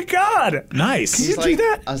 Oh my god! Nice. you he's do like-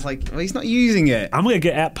 that? I was like, well, he's not using it. I'm gonna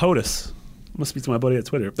get at POTUS. I'm gonna speak to my buddy at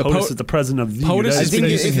Twitter. POTUS is the president of the POTUS United I is think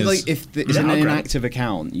States. using if his- it's Yeah, an I'll grab it. inactive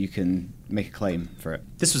account, you can make a claim for it.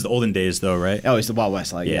 This was the olden days, though, right? Oh, it's the Wild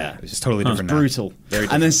West. Like, Yeah, it was it's totally different now. brutal.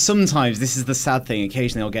 And then sometimes, this is the sad thing,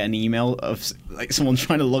 occasionally I'll get an email of like someone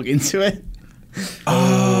trying to log into it.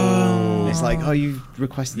 Oh. It's like, oh, you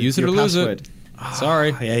requested Use it your or lose password. it. Sorry.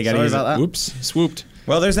 Yeah, you got to Sorry use about it. that. Whoops. Swooped.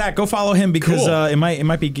 Well, there's that. Go follow him because Cool. it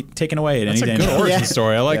might be taken away at That's any a day. good now. origin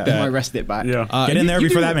story. I like I that. might wrest it back. Yeah. Get in there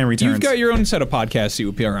before that man returns. You've got your own set of podcasts you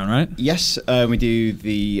would appear on, right? Yes, we do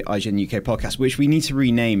the IGN UK podcast, which we need to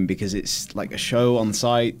rename because it's like a show on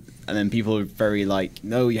site, and then people are very like,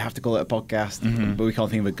 no, you have to call it a podcast, but we can't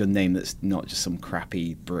think of a good name that's not just some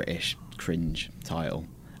crappy British cringe title.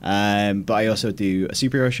 But I also do a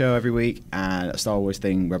superhero show every week and a Star Wars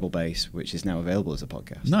thing, Rebel Base, which is now available as a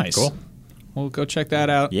podcast. Nice. Cool. Well, go check that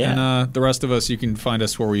out. Yeah. And the rest of us, you can find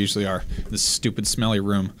us where we usually are. This stupid, smelly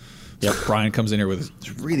room. Yep. Brian comes in here with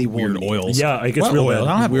really weird warm. oils. Yeah, it gets What real oil? I don't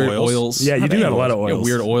bad. have Weird oils. oils. Yeah, you do have a lot of Yeah, oils.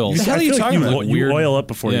 weird oils. The hell are you talking about? You Weird- oil up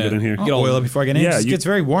before you Yeah. get in here. You get all- Oil up before I get in. Yeah, It you- gets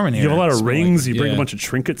very warm in here. You have a lot of Smell rings. like- You bring yeah. a bunch of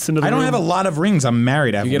trinkets into the I room. don't have a lot of rings. I'm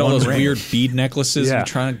married. I have You get all one those ring. weird bead necklaces. Yeah. And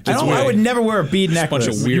trying to I would never wear a bead necklace.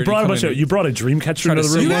 bunch of weird. You brought a come bunch in of. You brought a dream catcher Try into to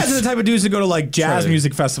the sell room. You guys are the type of dudes that go to like jazz to-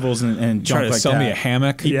 music festivals and try junk to like sell that. me a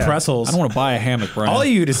hammock. Eat Yeah. pretzels. I don't want to buy a hammock, Brian. All of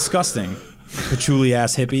you disgusting, patchouli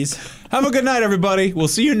ass hippies, Have a good night, everybody. We'll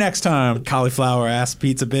see you next time. cauliflower ass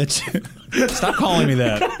pizza bitch. Stop calling me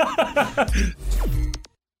that.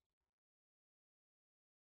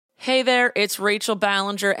 Hey there, it's Rachel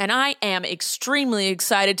Ballinger, and I am extremely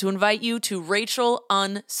excited to invite you to Rachel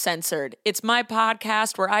Uncensored. It's my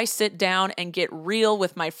podcast where I sit down and get real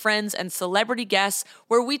with my friends and celebrity guests,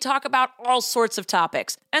 where we talk about all sorts of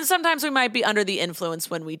topics. And sometimes we might be under the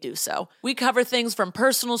influence when we do so. We cover things from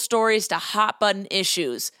personal stories to hot button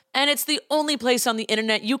issues. And it's the only place on the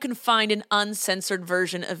internet you can find an uncensored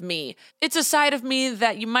version of me. It's a side of me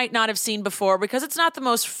that you might not have seen before because it's not the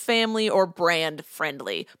most family or brand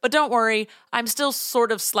friendly. But don't worry, I'm still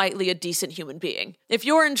sort of slightly a decent human being. If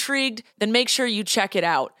you're intrigued, then make sure you check it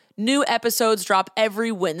out. New episodes drop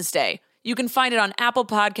every Wednesday. You can find it on Apple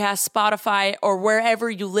Podcasts, Spotify, or wherever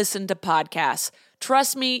you listen to podcasts.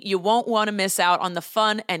 Trust me, you won't want to miss out on the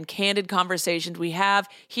fun and candid conversations we have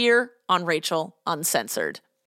here on Rachel Uncensored.